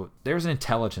 So there's an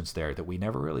intelligence there that we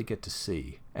never really get to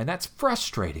see. And that's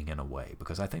frustrating in a way,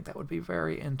 because I think that would be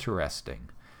very interesting.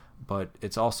 But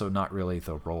it's also not really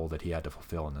the role that he had to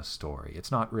fulfill in this story.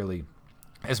 It's not really...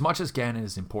 As much as Ganon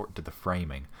is important to the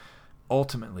framing,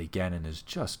 ultimately Ganon is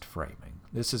just framing.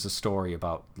 This is a story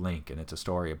about Link, and it's a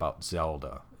story about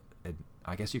Zelda. And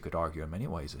I guess you could argue in many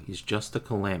ways... He's just a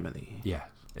calamity. Yeah.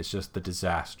 It's just the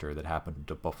disaster that happened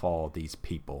to befall these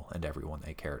people and everyone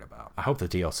they cared about. I hope the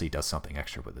DLC does something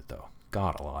extra with it, though.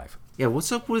 God alive. Yeah,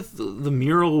 what's up with the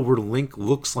mural where Link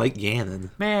looks like Ganon?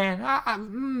 Man, I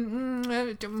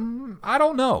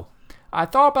don't know. I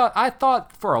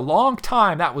thought for a long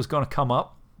time that was going to come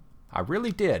up. I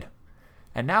really did.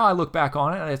 And now I look back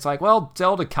on it, and it's like, well,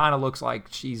 Zelda kind of looks like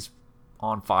she's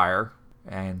on fire.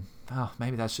 And,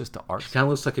 maybe that's just the art. She kind of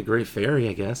looks like a great fairy,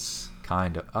 I guess.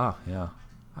 Kind of. Oh, yeah.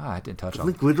 I didn't touch on it.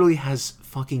 Link literally has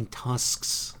fucking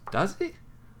tusks. Does he?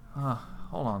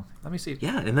 Hold on. Let me see.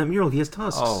 Yeah, in that mural, he has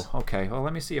tusks. Oh, okay. Well,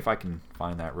 let me see if I can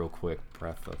find that real quick.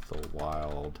 Breath of the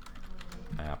Wild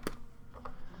map.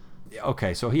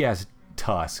 Okay, so he has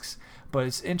tusks. But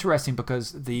it's interesting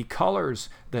because the colors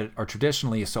that are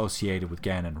traditionally associated with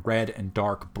Ganon, red and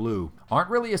dark blue, aren't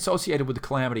really associated with the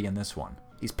Calamity in this one.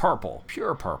 He's purple,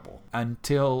 pure purple,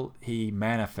 until he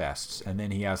manifests, and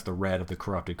then he has the red of the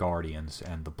Corrupted Guardians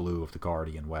and the blue of the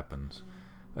Guardian weapons.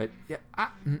 But yeah,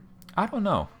 I don't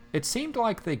know. It seemed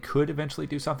like they could eventually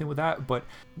do something with that, but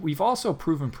we've also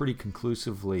proven pretty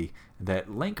conclusively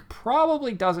that Link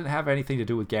probably doesn't have anything to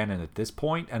do with Ganon at this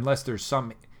point, unless there's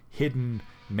some hidden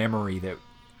memory that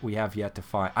we have yet to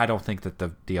find. I don't think that the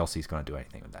DLC is going to do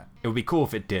anything with that. It would be cool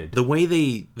if it did. The way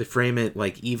they frame it,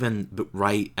 like, even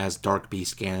right as Dark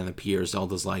Beast Ganon appears,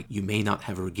 Zelda's like, you may not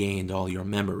have regained all your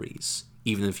memories,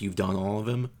 even if you've done all of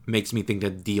them, makes me think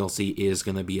that DLC is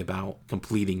going to be about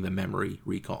completing the memory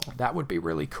recall. That would be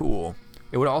really cool.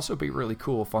 It would also be really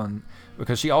cool, fun,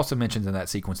 because she also mentions in that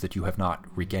sequence that you have not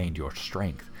regained your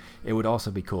strength. It would also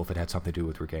be cool if it had something to do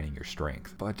with regaining your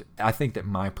strength. But I think that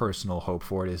my personal hope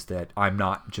for it is that I'm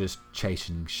not just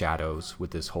chasing shadows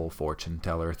with this whole fortune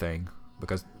teller thing,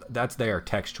 because that's there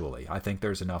textually. I think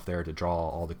there's enough there to draw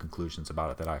all the conclusions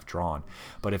about it that I've drawn.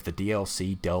 But if the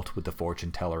DLC dealt with the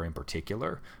fortune teller in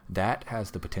particular, that has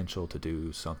the potential to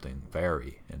do something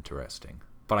very interesting.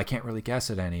 But I can't really guess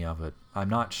at any of it. I'm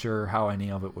not sure how any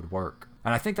of it would work.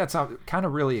 And I think that's kind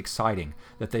of really exciting,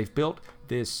 that they've built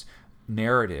this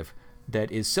narrative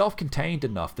that is self-contained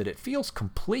enough that it feels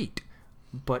complete,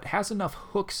 but has enough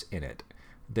hooks in it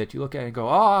that you look at it and go,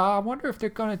 I wonder if they're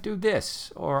going to do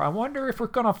this, or I wonder if we're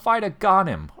going to fight a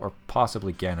Ganem, or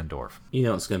possibly Ganondorf. You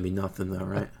know it's going to be nothing though,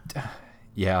 right?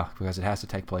 Yeah, because it has to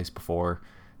take place before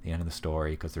the end of the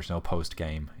story, because there's no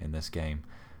post-game in this game.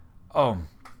 Oh,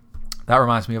 that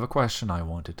reminds me of a question I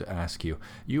wanted to ask you.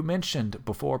 You mentioned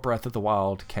before Breath of the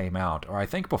Wild came out, or I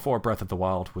think before Breath of the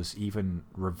Wild was even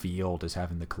revealed as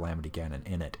having the Calamity Ganon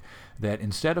in it, that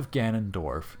instead of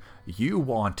Ganondorf, you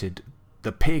wanted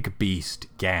the Pig Beast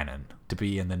Ganon to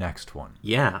be in the next one.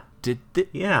 Yeah. Did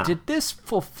this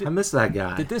fulfill... I miss that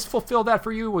guy. Did this fulfill that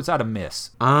for you, or was that a miss?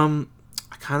 I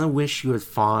kind of wish you had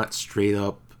fought straight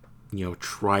up,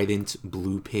 trident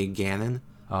blue pig Ganon.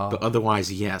 But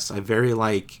otherwise, yes. I very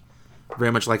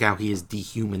much like how he is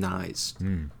dehumanized.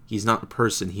 He's not a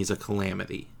person, he's a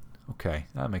calamity. Okay,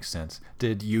 that makes sense.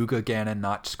 Did Yuga Ganon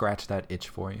not scratch that itch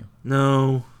for you?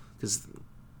 No, because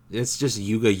it's just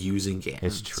Yuga using Ganon.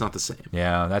 It's not the same.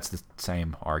 Yeah, that's the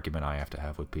same argument I have to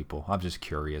have with people. I'm just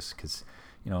curious, because,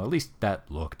 at least that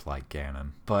looked like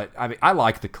Ganon. But, I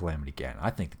like the Calamity Ganon. I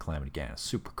think the Calamity Ganon is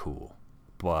super cool.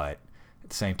 But... at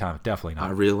the same time, definitely not.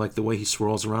 I really like the way he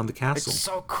swirls around the castle. It's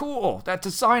so cool. That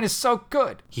design is so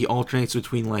good. He alternates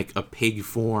between a pig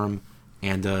form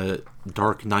and a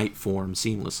Dark Knight form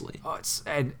seamlessly.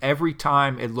 And every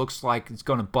time it looks like it's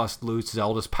going to bust loose,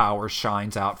 Zelda's power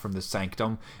shines out from the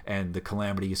sanctum, and the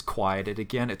Calamity is quieted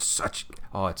again. It's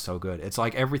so good. It's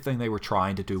like everything they were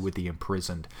trying to do with the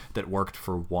Imprisoned that worked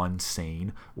for one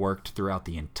scene worked throughout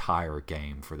the entire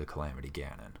game for the Calamity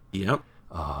Ganon. Yep.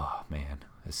 Oh man.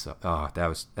 It's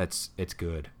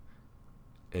good.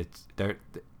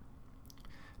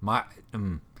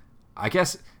 I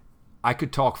guess I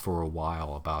could talk for a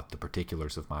while about the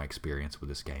particulars of my experience with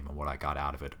this game and what I got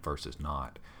out of it versus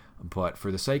not. But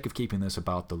for the sake of keeping this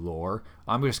about the lore,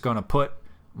 I'm just going to put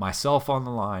myself on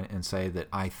the line and say that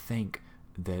I think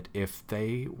that if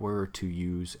they were to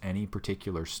use any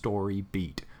particular story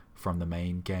beat from the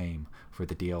main game for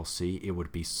the DLC, it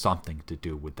would be something to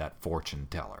do with that fortune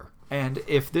teller. And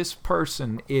if this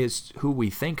person is who we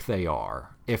think they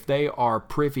are, if they are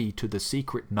privy to the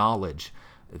secret knowledge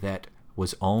that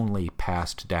was only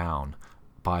passed down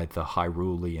by the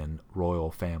Hyrulean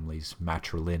royal family's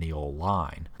matrilineal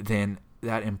line, then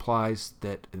that implies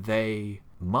that they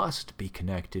must be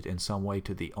connected in some way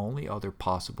to the only other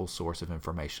possible source of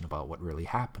information about what really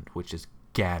happened, which is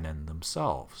Ganon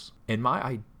themselves. In my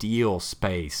ideal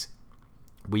space,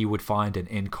 we would find an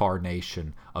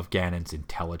incarnation of Ganon's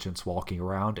intelligence walking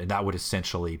around, and that would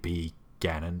essentially be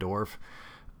Ganondorf.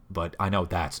 But I know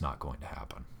that's not going to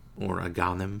happen. Or a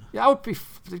Ganem. Yeah,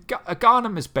 a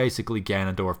Ganem is basically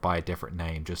Ganondorf by a different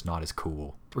name, just not as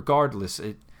cool. Regardless,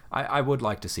 I would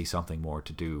like to see something more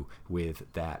to do with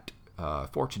that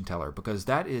fortune teller, because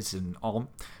that is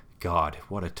God,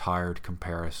 what a tired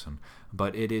comparison.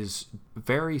 But it is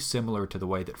very similar to the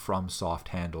way that FromSoft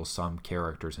handles some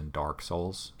characters in Dark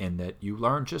Souls, in that you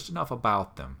learn just enough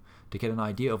about them to get an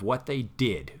idea of what they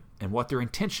did and what their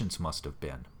intentions must have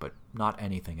been, but not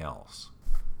anything else.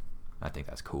 I think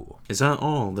that's cool. Is that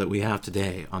all that we have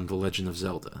today on The Legend of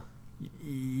Zelda?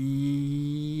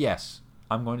 Yes.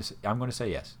 I'm going to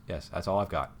say yes. Yes, that's all I've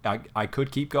got. I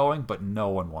could keep going, but no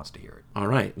one wants to hear it. All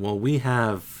right. Well, we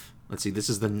have... Let's see. This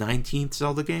is the 19th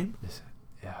Zelda game?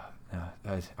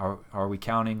 Are we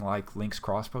counting like Link's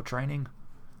crossbow training?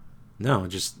 No,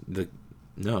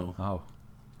 no. Oh,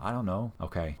 I don't know.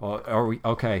 Okay. Well,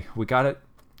 okay? We got it.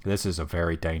 This is a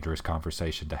very dangerous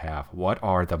conversation to have. What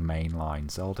are the mainline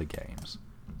Zelda games?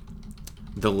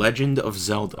 The Legend of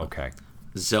Zelda. Okay.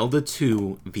 Zelda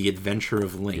 2, The Adventure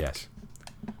of Link. Yes.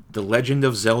 The Legend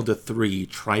of Zelda 3,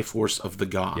 Triforce of the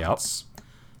Gods. Yep.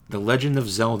 The Legend of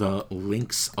Zelda,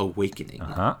 Link's Awakening.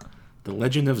 Uh-huh. The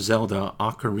Legend of Zelda,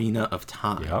 Ocarina of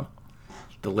Time. Yep.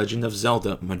 The Legend of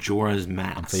Zelda, Majora's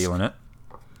Mask. I'm feeling it.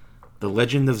 The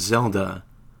Legend of Zelda,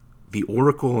 The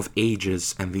Oracle of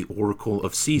Ages and The Oracle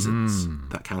of Seasons.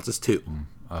 That counts as 2.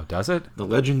 Oh, does it? The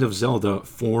Legend of Zelda,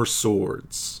 Four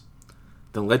Swords.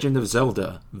 The Legend of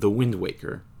Zelda, The Wind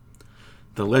Waker.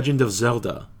 The Legend of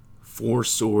Zelda, Four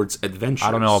Swords Adventures.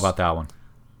 I don't know about that one.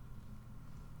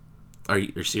 Are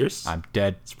you serious? I'm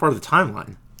dead. It's part of the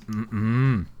timeline.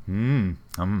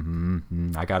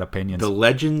 I got opinions. The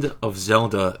Legend of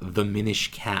Zelda, The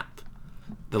Minish Cap.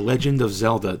 The Legend of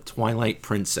Zelda, Twilight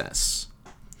Princess.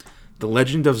 The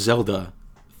Legend of Zelda,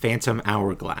 Phantom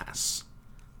Hourglass.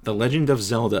 The Legend of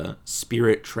Zelda,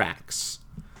 Spirit Tracks.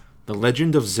 The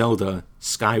Legend of Zelda,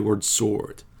 Skyward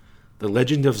Sword. The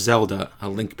Legend of Zelda, A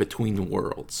Link Between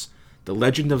Worlds. The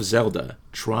Legend of Zelda,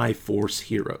 Triforce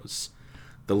Heroes.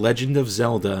 The Legend of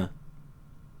Zelda,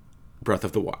 Breath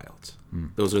of the Wild.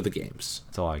 Those are the games.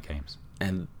 That's a lot of games.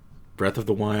 And Breath of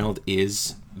the Wild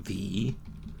is the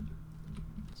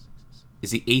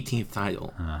 18th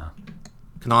title.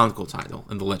 Canonical title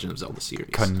in the Legend of Zelda series.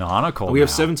 Canonical. But we have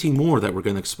 17 more that we're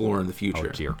going to explore in the future.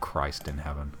 Oh, dear Christ in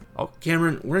heaven. Oh,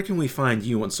 Cameron, where can we find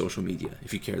you on social media,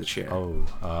 if you care to share?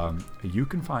 You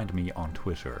can find me on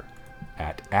Twitter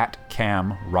at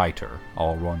 @CamWriter,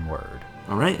 all one word.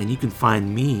 All right, and you can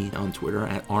find me on Twitter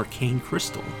at Arcane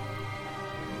Crystal.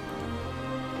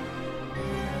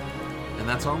 And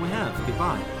that's all we have.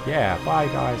 Goodbye. Yeah, bye,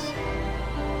 guys.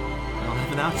 I'll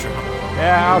have an outro.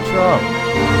 Yeah,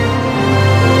 outro.